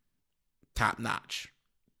 top notch.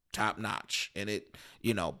 And it,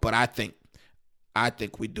 but I think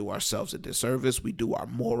we do ourselves a disservice. We do our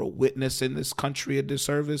moral witness in this country a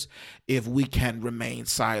disservice if we can remain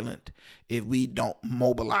silent, if we don't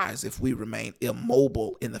mobilize, if we remain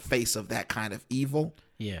immobile in the face of that kind of evil.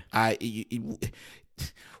 Yeah.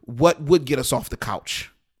 What would get us off the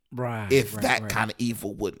couch? Right. If that kind of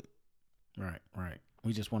evil wouldn't. Right.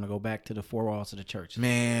 We just want to go back to the four walls of the church.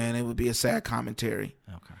 Man, it would be a sad commentary.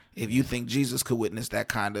 Okay. If you think Jesus could witness that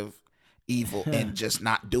kind of evil and just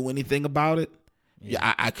not do anything about it,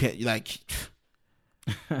 I can't,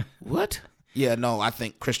 what? Yeah, no, I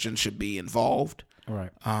think Christians should be involved. Right.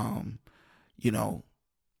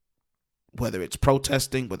 Whether it's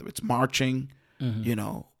protesting, whether it's marching,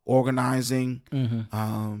 organizing,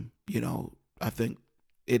 I think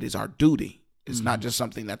it is our duty. It's not just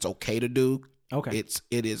something that's okay to do. Okay.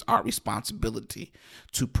 It is our responsibility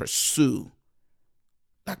to pursue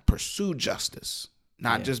justice,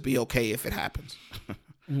 not just be okay if it happens.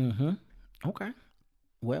 Okay.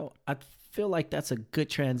 Well, I feel like that's a good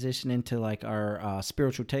transition into like our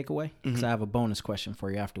spiritual takeaway, because I have a bonus question for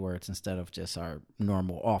you afterwards instead of just our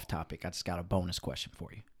normal off topic. I just got a bonus question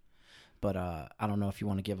for you. But I don't know if you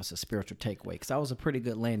want to give us a spiritual takeaway, because that was a pretty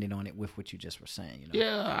good landing on it with what you just were saying.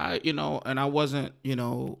 Yeah, and I wasn't, in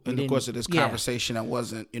the course of this conversation, I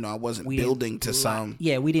wasn't building to some.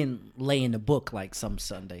 Yeah, we didn't lay in the book like some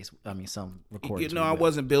Sundays. I mean, some recordings. I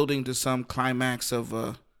wasn't building to some climax of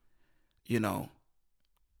a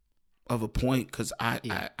point, because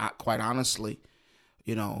I quite honestly,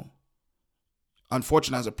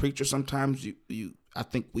 unfortunately, as a preacher, sometimes I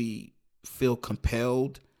think we feel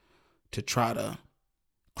compelled to try to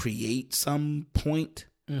create some point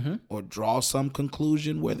or draw some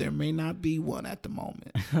conclusion where there may not be one at the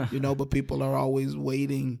moment, but people are always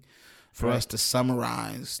waiting for us to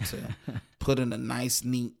summarize, to put in a nice,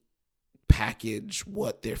 neat package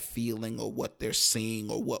what they're feeling or what they're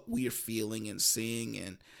seeing or what we're feeling and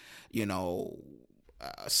seeing.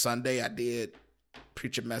 Sunday I did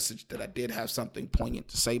preach a message that I did have something poignant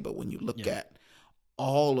to say, but when you look at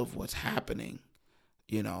all of what's happening,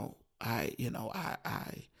 it's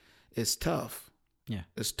tough. Yeah,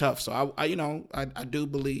 it's tough. So I do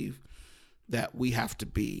believe that we have to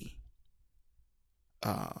be.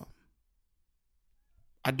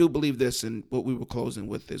 I do believe this, and what we were closing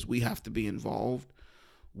with is we have to be involved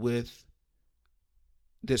with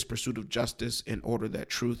this pursuit of justice in order that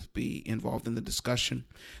truth be involved in the discussion,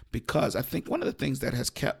 because I think one of the things that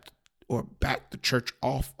has kept or backed the church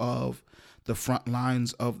off of the front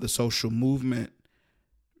lines of the social movement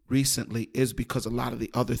recently is because a lot of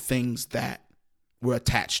the other things that were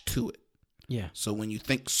attached to it. Yeah. So when you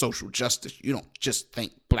think social justice, you don't just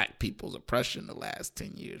think black people's oppression the last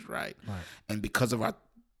 10 years, right? And because of our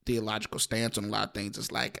theological stance on a lot of things,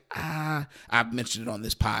 it's like, I've mentioned it on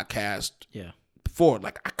this podcast before.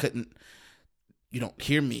 Like, you don't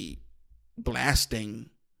hear me blasting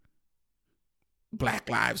Black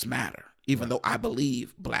Lives Matter, even though I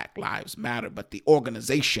believe Black Lives Matter, but the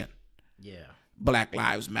organization Black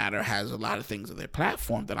Lives Matter has a lot of things on their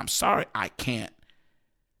platform that I'm sorry I can't,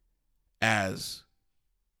 as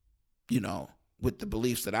with the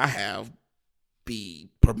beliefs that I have, be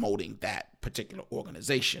promoting that particular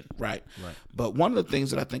organization, right? But one of the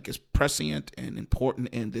things that I think is prescient and important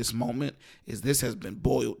in this moment is this has been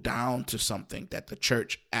boiled down to something that the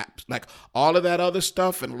church, like all of that other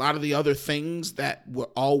stuff and a lot of the other things that were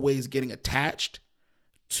always getting attached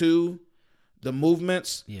to the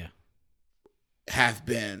movements, have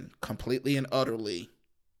been completely and utterly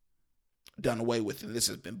done away with, and this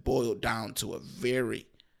has been boiled down to a very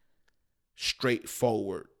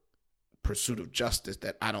straightforward pursuit of justice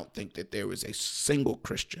that I don't think that there is a single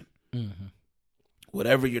Christian,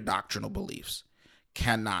 whatever your doctrinal beliefs,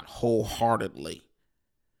 cannot wholeheartedly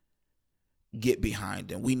get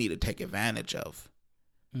behind, and we need to take advantage of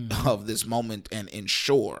this moment and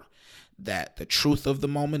ensure that the truth of the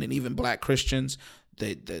moment, and even black Christians,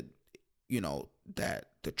 that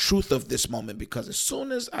the truth of this moment, because as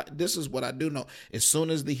soon as this is what I do know, as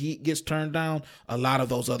soon as the heat gets turned down, a lot of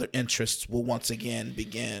those other interests will once again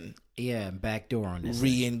begin backdoor on this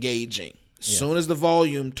re-engaging. As soon as the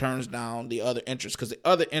volume turns down, the other interests, because the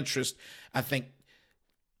other interests, I think,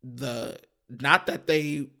 not that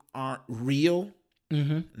they aren't real,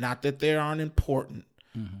 not that they aren't important,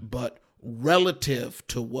 but relative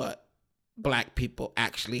to what black people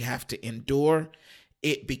actually have to endure,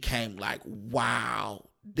 it became like, wow,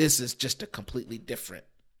 this is just a completely different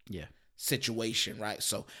situation, right?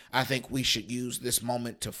 So I think we should use this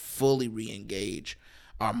moment to fully re-engage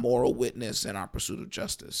our moral witness and our pursuit of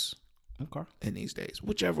justice in these days,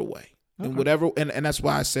 whichever way. And whatever, and that's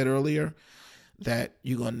why I said earlier that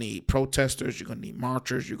you're going to need protesters, you're going to need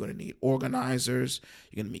marchers, you're going to need organizers,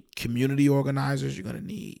 you're going to need community organizers, you're going to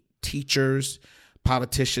need teachers,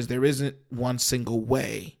 politicians. There isn't one single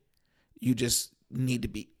way. You just need to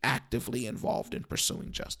be actively involved in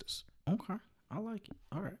pursuing justice. Okay. I like it.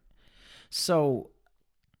 All right. So,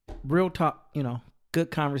 real talk,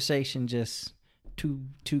 good conversation, just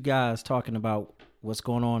two guys talking about what's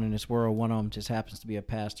going on in this world. One of them just happens to be a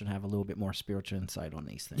pastor and have a little bit more spiritual insight on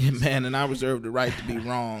these things. Yeah, man, and I reserve the right to be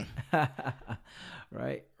wrong.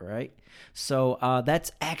 Right. So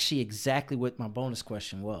that's actually exactly what my bonus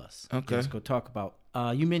question was. Okay. Let's go talk about.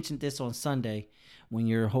 You mentioned this on Sunday when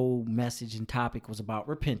your whole message and topic was about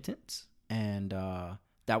repentance, and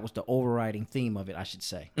that was the overriding theme of it, I should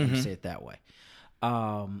say. Let me say it that way.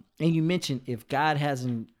 And you mentioned if God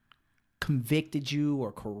hasn't convicted you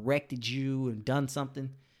or corrected you and done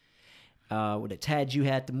something, that had you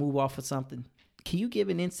had to move off of something, can you give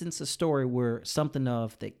an instance, a story where something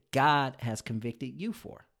that God has convicted you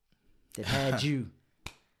for, that had you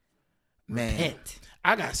repent?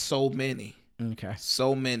 I got so many. Okay.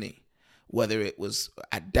 So many. Whether it was,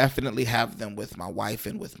 I definitely have them with my wife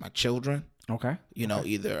and with my children. Okay.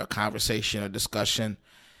 Either a conversation or discussion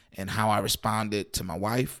and how I responded to my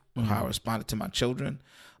wife or how I responded to my children.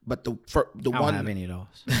 But the I don't one, have any of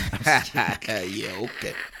those. yeah,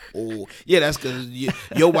 okay. Oh, yeah, that's because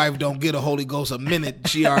your wife don't get a Holy Ghost a minute.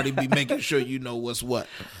 She already be making sure you know what's what.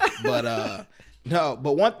 But no,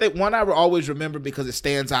 but one I always remember because it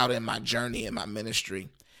stands out in my journey in my ministry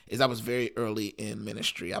is I was very early in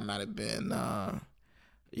ministry. I might have been,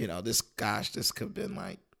 this could have been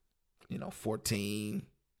like, 14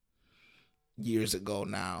 years ago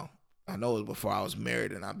now. I know it was before I was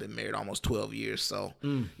married, and I've been married almost 12 years. So,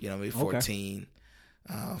 maybe 14,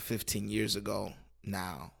 15 years ago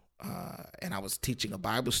now. And I was teaching a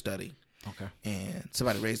Bible study. Okay. And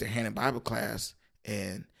somebody raised their hand in Bible class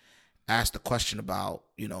and asked a question about,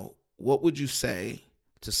 what would you say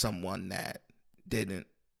to someone that didn't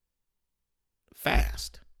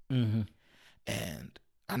fast. Mm-hmm. And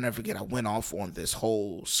I'll never forget, I went off on this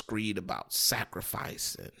whole screed about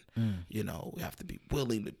sacrifice and, you know, we have to be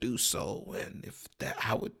willing to do so. And if that,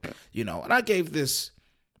 I would, you know, and I gave this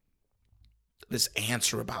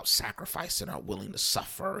answer about sacrifice and are willing to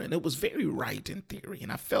suffer. And it was very right in theory.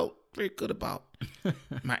 And I felt very good about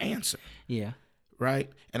my answer. Yeah. Right.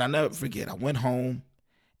 And I'll never forget, I went home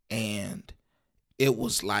and it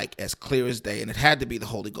was like as clear as day. And it had to be the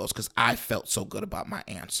Holy Ghost because I felt so good about my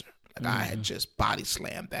answer. Like I had just body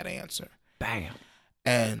slammed that answer. Bam.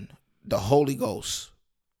 And the Holy Ghost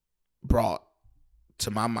brought to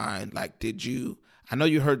my mind, like, I know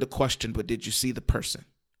you heard the question, but did you see the person?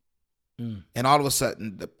 And all of a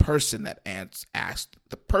sudden, the person that asked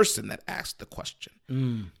the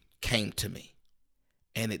question came to me.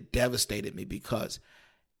 And it devastated me because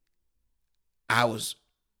I was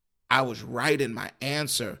right in my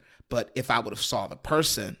answer, but if I would have saw the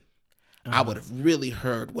person, I would have really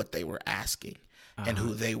heard what they were asking and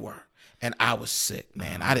who they were. And I was sick,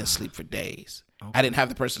 man. I didn't sleep for days. Okay. I didn't have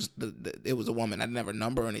the person's, it was a woman. I didn't have her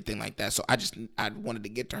number or anything like that. So I wanted to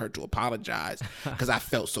get to her to apologize because I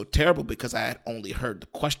felt so terrible because I had only heard the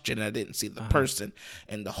question and I didn't see the person.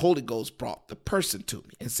 And the Holy Ghost brought the person to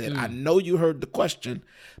me and said, I know you heard the question,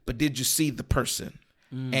 but did you see the person?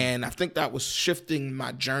 And I think that was shifting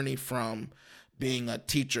my journey from being a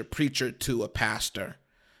teacher, preacher to a pastor.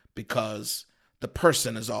 Because the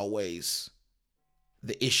person is always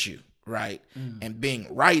the issue, right? And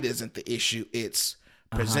being right isn't the issue. It's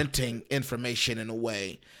presenting information in a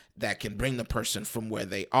way that can bring the person from where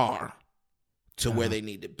they are to where they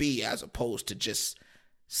need to be, as opposed to just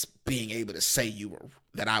being able to say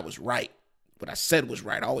that I was right. What I said was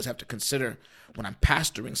right. I always have to consider when I'm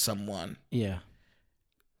pastoring someone,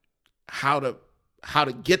 how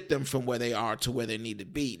to get them from where they are to where they need to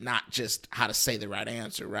be, not just how to say the right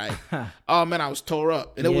answer, right? Oh man, I was tore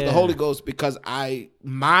up. And it was the Holy Ghost because the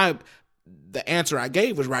answer I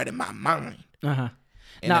gave was right in my mind. Now,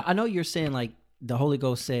 I know you're saying like the Holy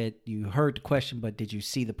Ghost said you heard the question, but did you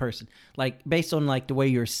see the person? Like based on like the way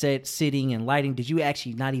you're sitting and lighting, did you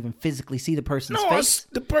actually not even physically see the person's face?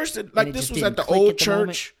 No, the person, like this was at the old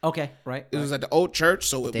church. Okay, right. It was at the old church,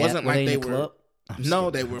 so it wasn't like they were... No,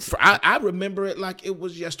 they were. I remember it like it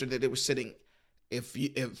was yesterday. They were sitting.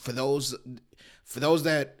 For those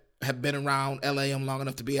that have been around LAM long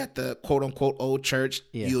enough to be at the quote unquote old church,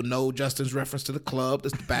 you'll know Justin's reference to the club.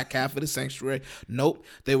 That's the back half of the sanctuary. Nope,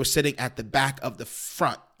 they were sitting at the back of the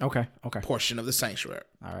front. Okay. Portion of the sanctuary.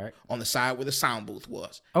 All right. On the side where the sound booth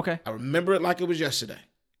was. Okay. I remember it like it was yesterday,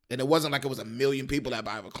 and it wasn't like it was a million people at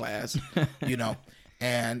Bible class, you know.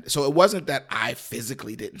 And so it wasn't that I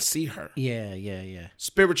physically didn't see her. Yeah.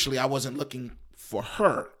 Spiritually, I wasn't looking for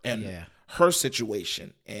her and her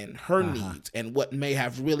situation and her needs and what may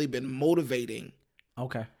have really been motivating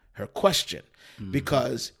her question.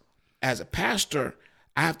 Because as a pastor,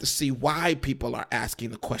 I have to see why people are asking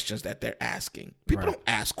the questions that they're asking. People don't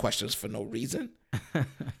ask questions for no reason.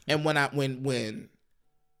 And when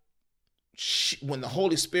the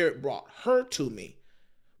Holy Spirit brought her to me,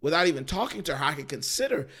 without even talking to her, I could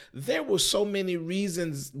consider there were so many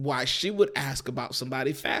reasons why she would ask about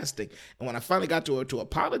somebody fasting. And when I finally got to her to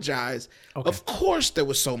apologize, of course there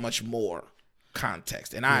was so much more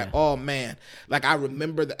context. And oh man, like I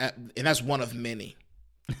remember that, and that's one of many.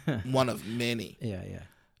 One of many. Yeah.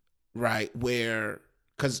 Right,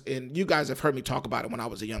 and you guys have heard me talk about it when I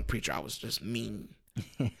was a young preacher, I was just mean.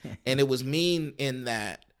 And it was mean in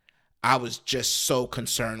that I was just so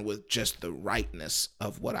concerned with just the rightness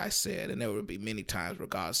of what I said. And there would be many times where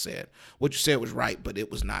God said, what you said was right, but it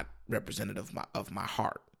was not representative of my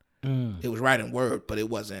heart. It was right in word, but it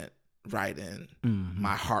wasn't right in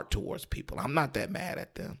my heart towards people. I'm not that mad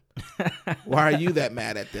at them. Why are you that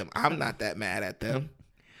mad at them? I'm not that mad at them.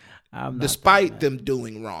 Despite them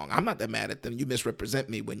doing wrong, I'm not that mad at them. You misrepresent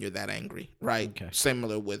me when you're that angry, right? Okay.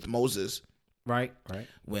 Similar with Moses. Right.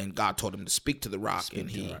 When God told him to speak to the rock and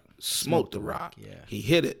he smote the rock. Yeah. He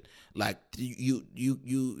hit it. Like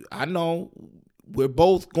you I know we're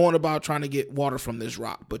both going about trying to get water from this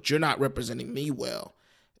rock, but you're not representing me well.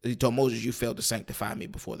 He told Moses, you failed to sanctify me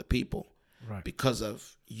before the people because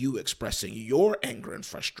of you expressing your anger and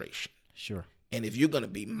frustration. Sure. And if you're going to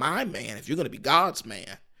be my man, if you're going to be God's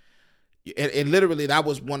man, and literally that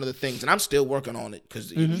was one of the things, and I'm still working on it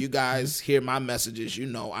because if you guys hear my messages, you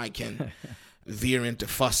know I can veer into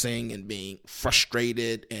fussing and being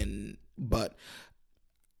frustrated, but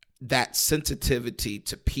that sensitivity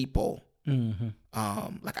to people,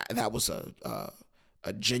 that was a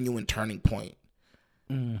genuine turning point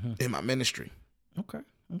in my ministry.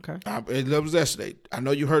 Okay. That was yesterday. I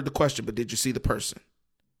know you heard the question, but did you see the person?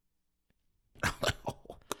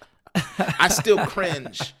 I still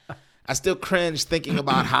cringe. I still cringe thinking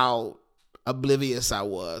about how oblivious I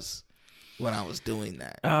was when I was doing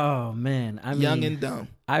that. Oh man, I mean, young and dumb.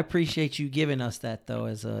 I appreciate you giving us that though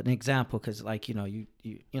as an example, because like you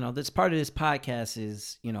this part of this podcast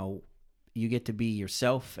is you get to be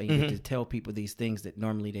yourself and you get to tell people these things that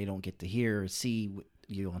normally they don't get to hear or see with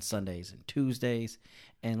you on Sundays and Tuesdays,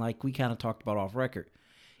 and like we kind of talked about off record.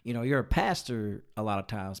 You're a pastor a lot of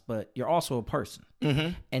times, but you're also a person,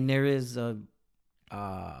 and there is a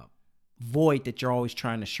void that you're always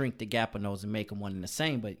trying to shrink the gap of those and make them one and the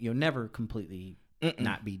same, but you'll never completely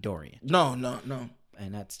not be Dorian. No.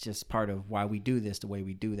 And that's just part of why we do this the way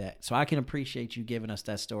we do that. So I can appreciate you giving us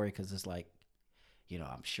that story, because it's like,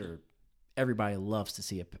 I'm sure everybody loves to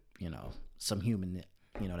see some human,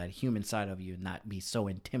 that human side of you and not be so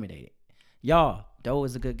intimidated. Y'all, Doe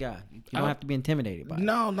is a good guy. You don't have to be intimidated by it.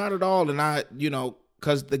 No, not at all. And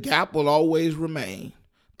because the gap will always remain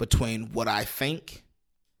between what I think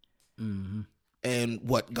and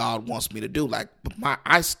what God wants me to do. Like,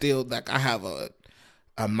 I have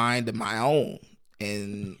a mind of my own,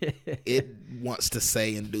 and it wants to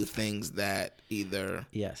say and do things that either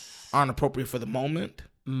aren't appropriate for the moment.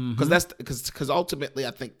 Because ultimately,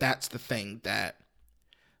 I think that's the thing that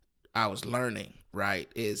I was learning.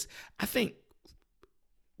 Right? Is I think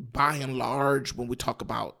by and large, when we talk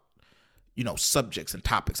about subjects and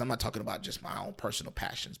topics, I'm not talking about just my own personal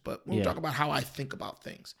passions, but when we talk about how I think about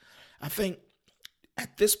things, I think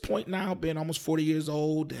at this point now, being almost 40 years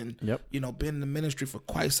old and, been in the ministry for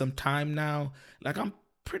quite some time now, like I'm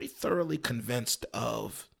pretty thoroughly convinced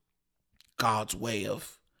of God's way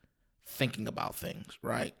of thinking about things,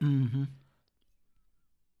 right?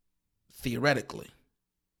 Theoretically.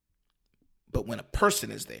 But when a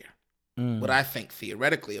person is there, what I think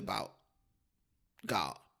theoretically about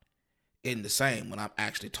God isn't the same when I'm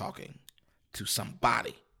actually talking to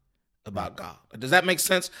somebody about God. Does that make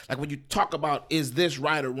sense? Like when you talk about is this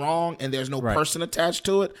right or wrong and there's no person attached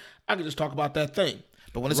to it, I can just talk about that thing.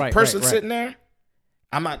 But when it's a person sitting there,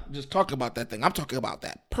 I'm not just talking about that thing. I'm talking about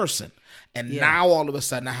that person. And now all of a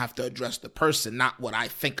sudden I have to address the person, not what I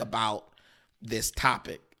think about this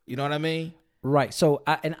topic. You know what I mean? Right. So,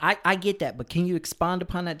 I get that, but can you expound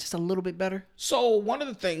upon that just a little bit better? So one of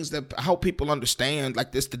the things that help people understand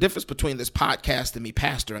like this, the difference between this podcast and me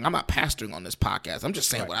pastoring, I'm not pastoring on this podcast. I'm just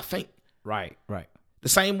saying what I think. Right. The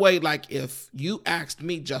same way, like if you asked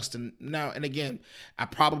me, Justin, now, and again, I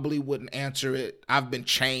probably wouldn't answer it. I've been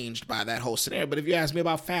changed by that whole scenario. But if you asked me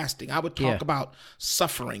about fasting, I would talk about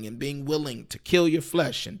suffering and being willing to kill your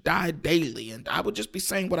flesh and die daily. And I would just be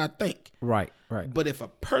saying what I think. Right. But if a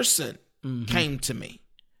person came to me,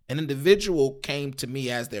 an individual came to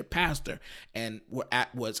me as their pastor and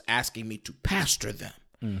was asking me to pastor them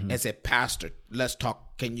and said, Pastor, let's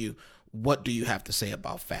talk. What do you have to say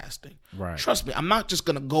about fasting? Right. Trust me, I'm not just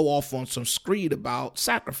going to go off on some screed about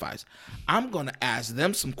sacrifice. I'm going to ask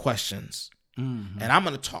them some questions and I'm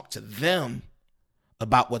going to talk to them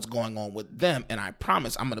about what's going on with them. And I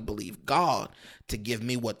promise I'm going to believe God to give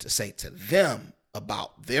me what to say to them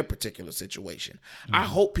about their particular situation. I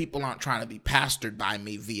hope people aren't trying to be pastored by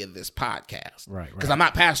me via this podcast. Right. Because I'm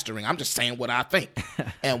not pastoring. I'm just saying what I think.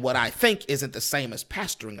 And what I think isn't the same as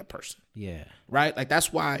pastoring a person. Yeah. Right? Like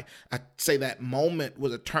that's why I say that moment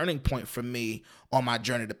was a turning point for me on my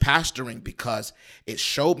journey to pastoring, because it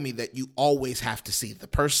showed me that you always have to see the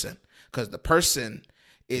person, because the person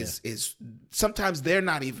is sometimes they're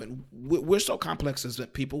not even, we're so complex as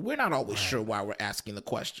people, we're not always sure why we're asking the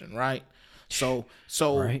question, right? So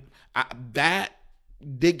that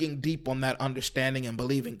digging deep on that understanding and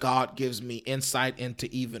believing God gives me insight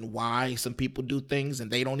into even why some people do things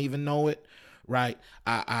and they don't even know it, right?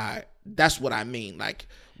 I that's what I mean. Like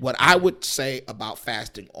what I would say about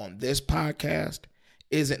fasting on this podcast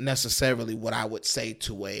isn't necessarily what I would say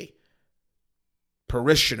to a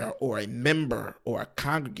parishioner or a member or a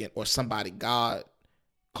congregant or somebody God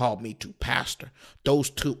called me to pastor. Those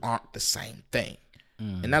two aren't the same thing.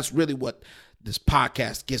 And that's really what this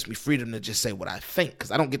podcast gives me freedom to just say what I think, because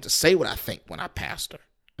I don't get to say what I think when I pastor.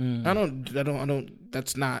 I don't,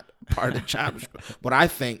 that's not part of the job. What I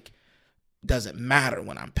think doesn't matter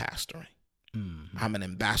when I'm pastoring. I'm an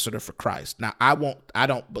ambassador for Christ. Now, I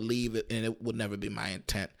don't believe it, and it would never be my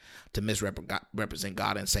intent to misrepresent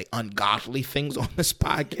God and say ungodly things on this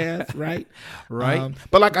podcast, right? Right.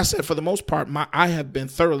 But like I said, for the most part, I have been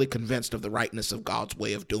thoroughly convinced of the rightness of God's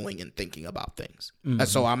way of doing and thinking about things. And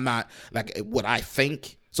so I'm not like what I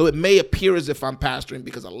think. So it may appear as if I'm pastoring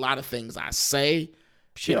because a lot of things I say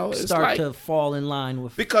should start to fall in line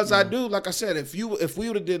with, because I do, like I said, if we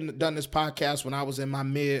would have done this podcast when I was in my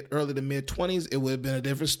early to mid 20s, it would have been a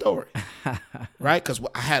different story, right? Because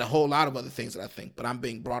I had a whole lot of other things that I think, but I'm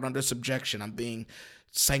being brought under subjection. I'm being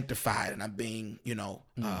sanctified, and I'm being,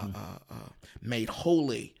 made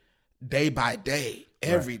holy day by day,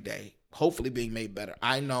 every day. Hopefully, being made better.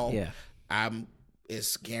 I know.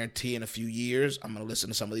 It's guaranteed in a few years I'm going to listen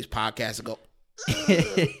to some of these podcasts and go.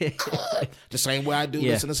 The same way I do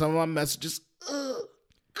listen to some of my messages,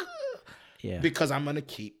 because I'm going to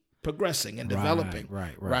keep progressing and developing,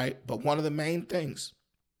 right? But one of the main things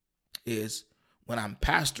is when I'm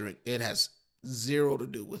pastoring, it has zero to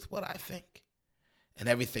do with what I think, and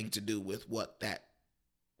everything to do with what the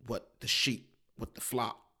sheep, what the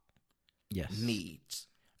flock needs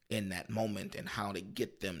in that moment, and how to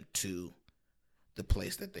get them to the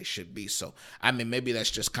place that they should be. So, I mean, maybe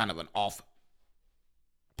that's just kind of an off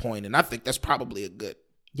point, and I think that's probably a good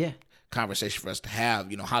conversation for us to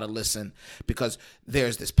have, how to listen, because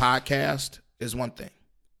there's this podcast is one thing.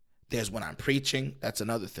 There's when I'm preaching, that's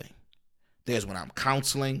another thing. There's when I'm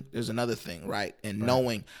counseling, there's another thing, right? And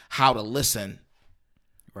knowing how to listen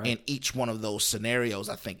in each one of those scenarios,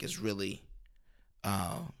 I think, is really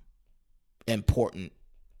important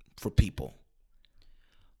for people.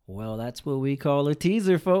 Well, that's what we call a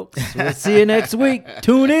teaser, folks. We'll see you next week.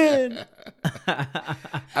 Tune in. I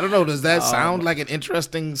don't know. Does that sound like an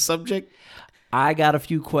interesting subject? I got a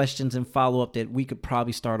few questions and follow up that we could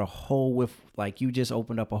probably start a whole with. Like, you just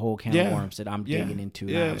opened up a whole can of worms that I'm digging into.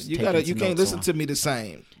 Yeah, you can't listen to me the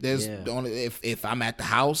same. There's only if I'm at the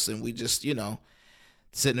house and we just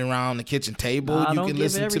sitting around the kitchen table, you can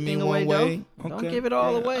listen to me one way. Okay. Don't give it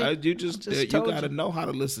all away. You got to know how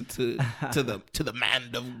to listen to the man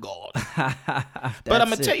of God. But I'm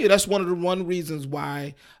gonna tell you, that's one of the reasons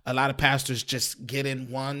why a lot of pastors just get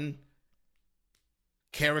in one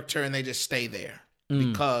character and they just stay there,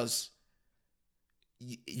 because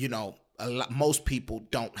most people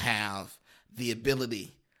don't have the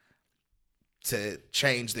ability to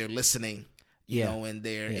change their listening, and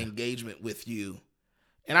their engagement with you.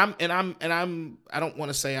 And I don't want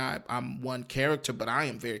to say I'm one character, but I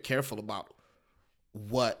am very careful about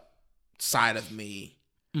what side of me.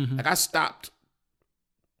 Like, I stopped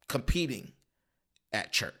competing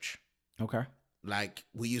at church. Okay. Like,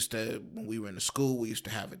 when we were in the school, we used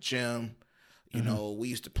to have a gym. We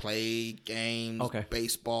used to play games,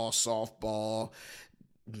 baseball, softball,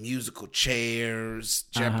 musical chairs,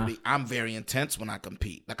 Jeopardy. I'm very intense when I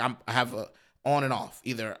compete. Like, I have a on and off.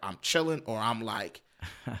 Either I'm chilling or I'm like,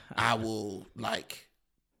 I will, like,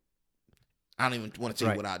 I don't even want to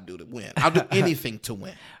tell you what I'll do to win. I'll do anything to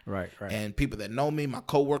win. Right. And people that know me, my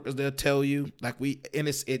coworkers, they'll tell you, like,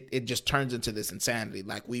 it just turns into this insanity.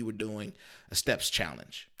 Like, we were doing a steps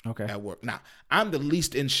challenge at work. Now, I'm the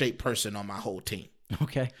least in shape person on my whole team.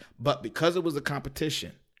 Okay. But because it was a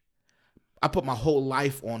competition, I put my whole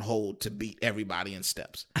life on hold to beat everybody in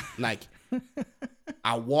steps. Like,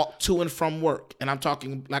 I walked to and from work, and I'm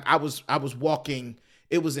talking like I was walking.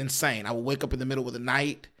 It was insane. I would wake up in the middle of the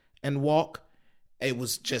night and walk. It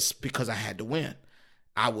was just because I had to win.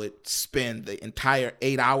 I would spend the entire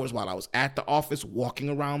 8 hours while I was at the office walking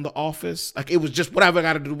around the office. Like, it was just whatever I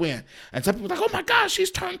got to do to win. And some people were like, oh my gosh,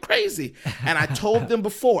 she's turned crazy. And I told them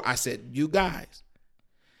before, I said, you guys,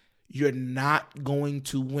 you're not going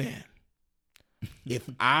to win if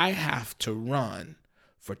I have to run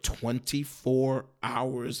for 24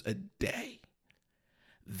 hours a day.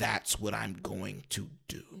 That's what I'm going to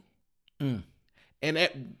do.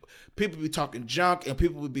 And people be talking junk, and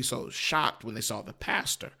people would be so shocked when they saw the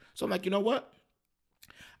pastor. So I'm like, you know what?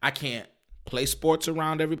 I can't play sports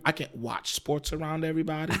around everybody. I can't watch sports around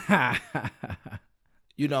everybody.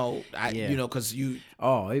 Because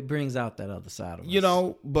it brings out that other side of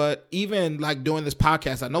us. But even like doing this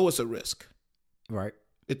podcast, I know it's a risk. Right.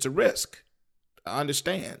 It's a risk. I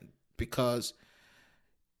understand, because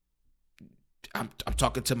I'm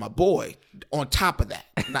talking to my boy on top of that.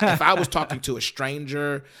 Now, if I was talking to a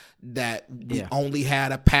stranger that we only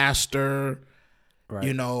had a pastor,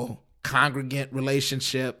 congregant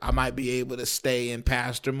relationship, I might be able to stay in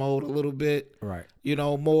pastor mode a little bit,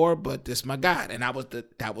 more, but this my God. And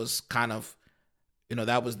that was kind of,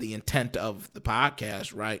 that was the intent of the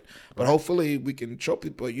podcast, right? But hopefully we can show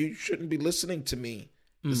people you shouldn't be listening to me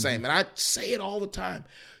the same. And I say it all the time.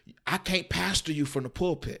 I can't pastor you from the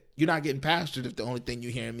pulpit. You're not getting pastored if the only thing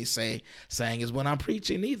you're hearing me saying is when I'm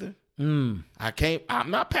preaching either. I'm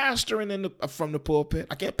not pastoring from the pulpit.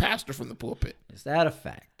 I can't pastor from the pulpit. Is that a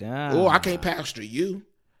fact? I can't pastor you.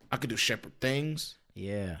 I could do shepherd things.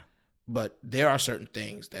 Yeah. But there are certain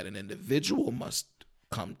things that an individual must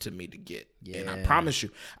come to me to get. And I Yeah. promise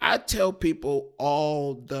you, I tell people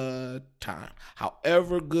all the time,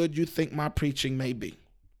 however good you think my preaching may be,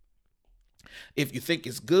 if you think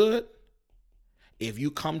it's good, if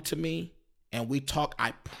you come to me and we talk,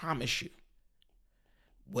 I promise you,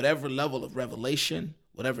 whatever level of revelation,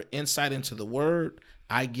 whatever insight into the word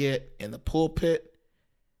I get in the pulpit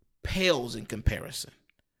pales in comparison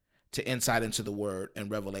to insight into the word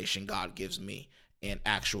and revelation God gives me in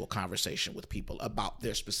actual conversation with people about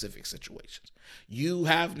their specific situations. You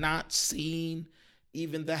have not seen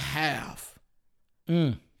even the half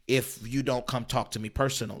if you don't come talk to me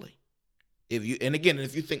personally. If you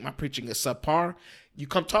think my preaching is subpar, you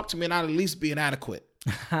come talk to me and I'll at least be an adequate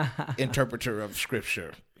interpreter of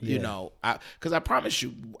scripture. You know, because I promise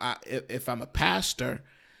you, if I'm a pastor,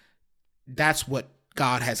 that's what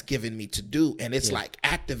God has given me to do. And it's like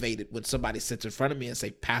activated when somebody sits in front of me and say,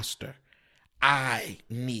 Pastor, I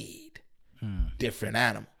need different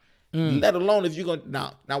animal. Let alone if you're going to,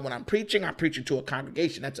 now when I'm preaching to a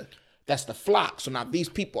congregation. That's the flock. So now these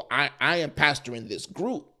people, I am pastoring this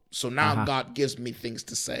group. So now God gives me things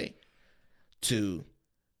to say to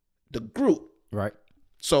the group. Right.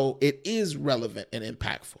 So it is relevant and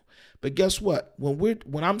impactful. But guess what? When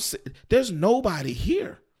there's nobody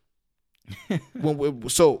here. When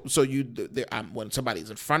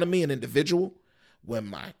somebody's in front of me, an individual, when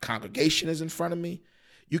my congregation is in front of me,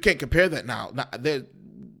 you can't compare that now.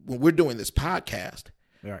 When we're doing this podcast,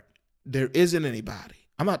 right, there isn't anybody.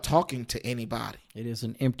 I'm not talking to anybody. It is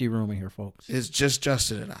an empty room in here, folks. It's just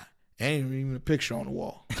Justin and I. Ain't even a picture on the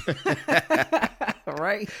wall.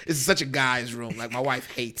 Right? It's such a guy's room. Like, my wife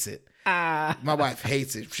hates it. My wife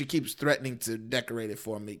hates it. She keeps threatening to decorate it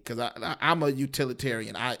for me because I'm a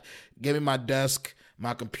utilitarian. Give me my desk,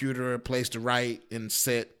 my computer, a place to write and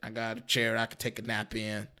sit. I got a chair I could take a nap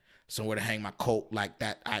in, somewhere to hang my coat like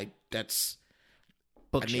that. Bookshelf.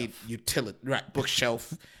 I need utility, right?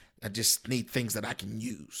 Bookshelf. I just need things that I can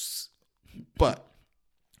use. But,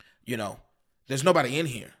 there's nobody in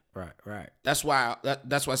here. Right. That's why I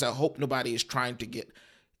said I hope nobody is trying to get.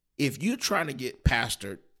 If you're trying to get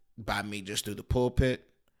pastored by me just through the pulpit,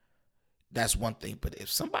 that's one thing. But if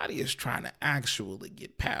somebody is trying to actually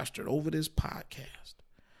get pastored over this podcast,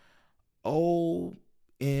 OMG.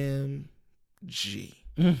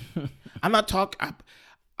 I'm not talking.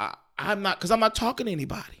 I'm not, because I'm not talking to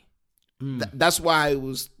anybody. That's why it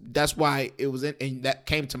was in, and that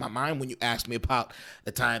came to my mind when you asked me about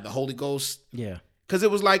the time the Holy Ghost. Yeah. Because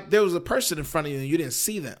it was like there was a person in front of you and you didn't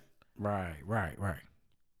see them. Right.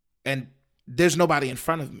 And there's nobody in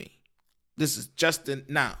front of me. This is Justin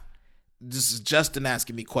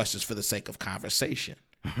asking me questions for the sake of conversation.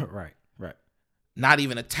 Right. Not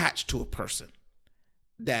even attached to a person.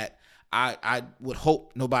 That I would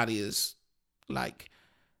hope nobody is like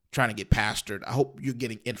trying to get pastored. I hope you're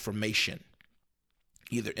getting information.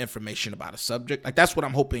 Either information about a subject. Like, that's what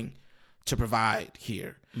I'm hoping to provide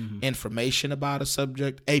here. Information about a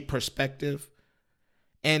subject, a perspective.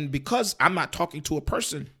 And because I'm not talking to a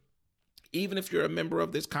person, even if you're a member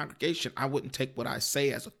of this congregation, I wouldn't take what I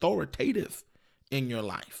say as authoritative in your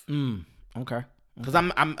life. Okay. Because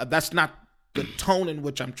I'm that's not the tone in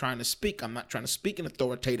which I'm trying to speak. I'm not trying to speak in an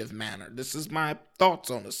authoritative manner. This is my thoughts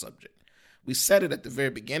on the subject. We said it at the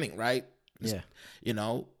very beginning, right? Yeah.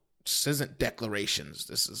 This isn't declarations.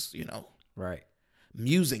 This is, right.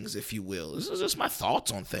 musings, if you will. This is just my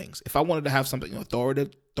thoughts on things. If I wanted to have something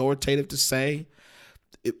authoritative to say,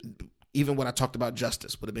 even when I talked about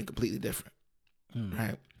justice would have been completely different.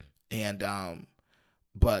 Right. And,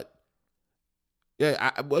 but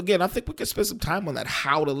yeah, I think we can spend some time on that,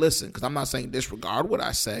 how to listen. Because I'm not saying disregard what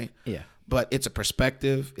I say. Yeah. But it's a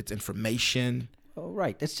perspective. It's information. Oh,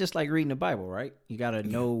 right. That's just like reading the Bible, right? You got to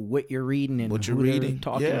know what you're reading and what you're reading,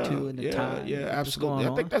 talking to, and the time. Yeah, absolutely.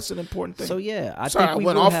 I think that's an important thing. So yeah, I think I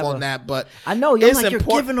went off on that, but I know you're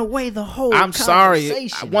giving away the whole. I'm sorry.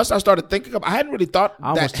 Once I started thinking about, I hadn't really thought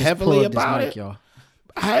that heavily about it. I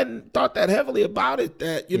hadn't thought that heavily about it.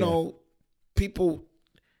 That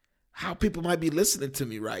how people might be listening to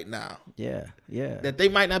me right now. Yeah. That they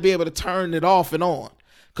might not be able to turn it off and on.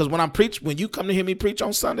 Because when you come to hear me preach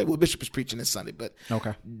on Sunday, Bishop is preaching this Sunday, but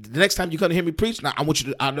the next time you come to hear me preach, now I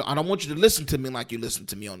don't want you to listen to me like you listen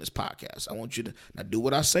to me on this podcast. I want you to now do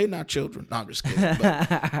what I say, not children. No, I'm just kidding.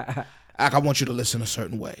 But I want you to listen a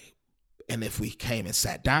certain way. And if we came and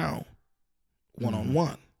sat down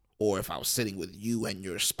one-on-one, or if I was sitting with you and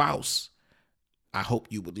your spouse, I hope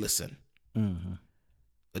you would listen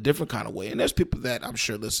a different kind of way. And there's people that I'm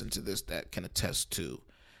sure listen to this that can attest to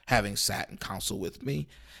having sat in counsel with me,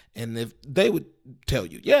 and if they would tell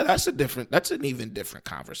you, that's an even different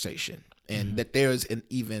conversation, and that there is an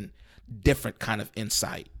even different kind of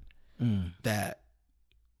insight that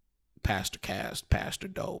Pastor Cast, Pastor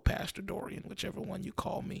Doe, Pastor Dorian, whichever one you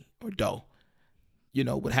call me, or Doe,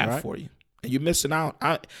 would have for you. And you're missing out.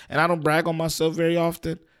 I don't brag on myself very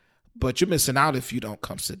often, but you're missing out if you don't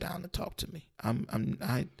come sit down and talk to me.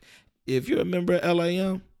 If you're a member of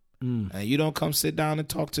LAM and you don't come sit down and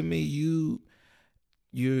talk to me,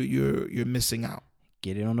 you're missing out.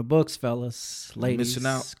 Get it on the books, fellas, ladies. Missing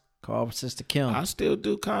out. Call Sister Kim. I still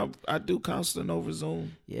do. I do counseling over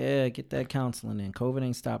Zoom. Yeah, get that counseling in. COVID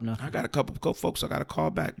ain't stopped nothing. I got a couple folks I got to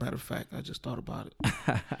call back. Matter of fact, I just thought about it.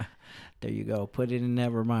 There you go. Put it in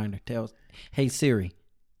that reminder. Hey Siri.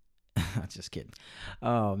 Just kidding.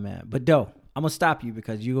 Oh man, but Doe, I'm gonna stop you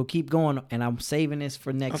because you gonna keep going, and I'm saving this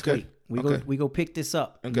for next week. We go pick this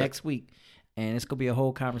up next week, and it's gonna be a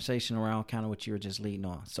whole conversation around kind of what you were just leading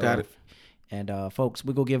on. So, got it. And folks,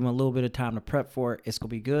 we're going to give them a little bit of time to prep for it. It's going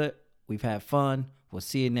to be good. We've had fun. We'll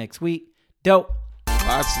see you next week. Dope.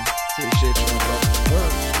 Watson. Appreciate you,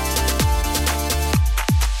 bro.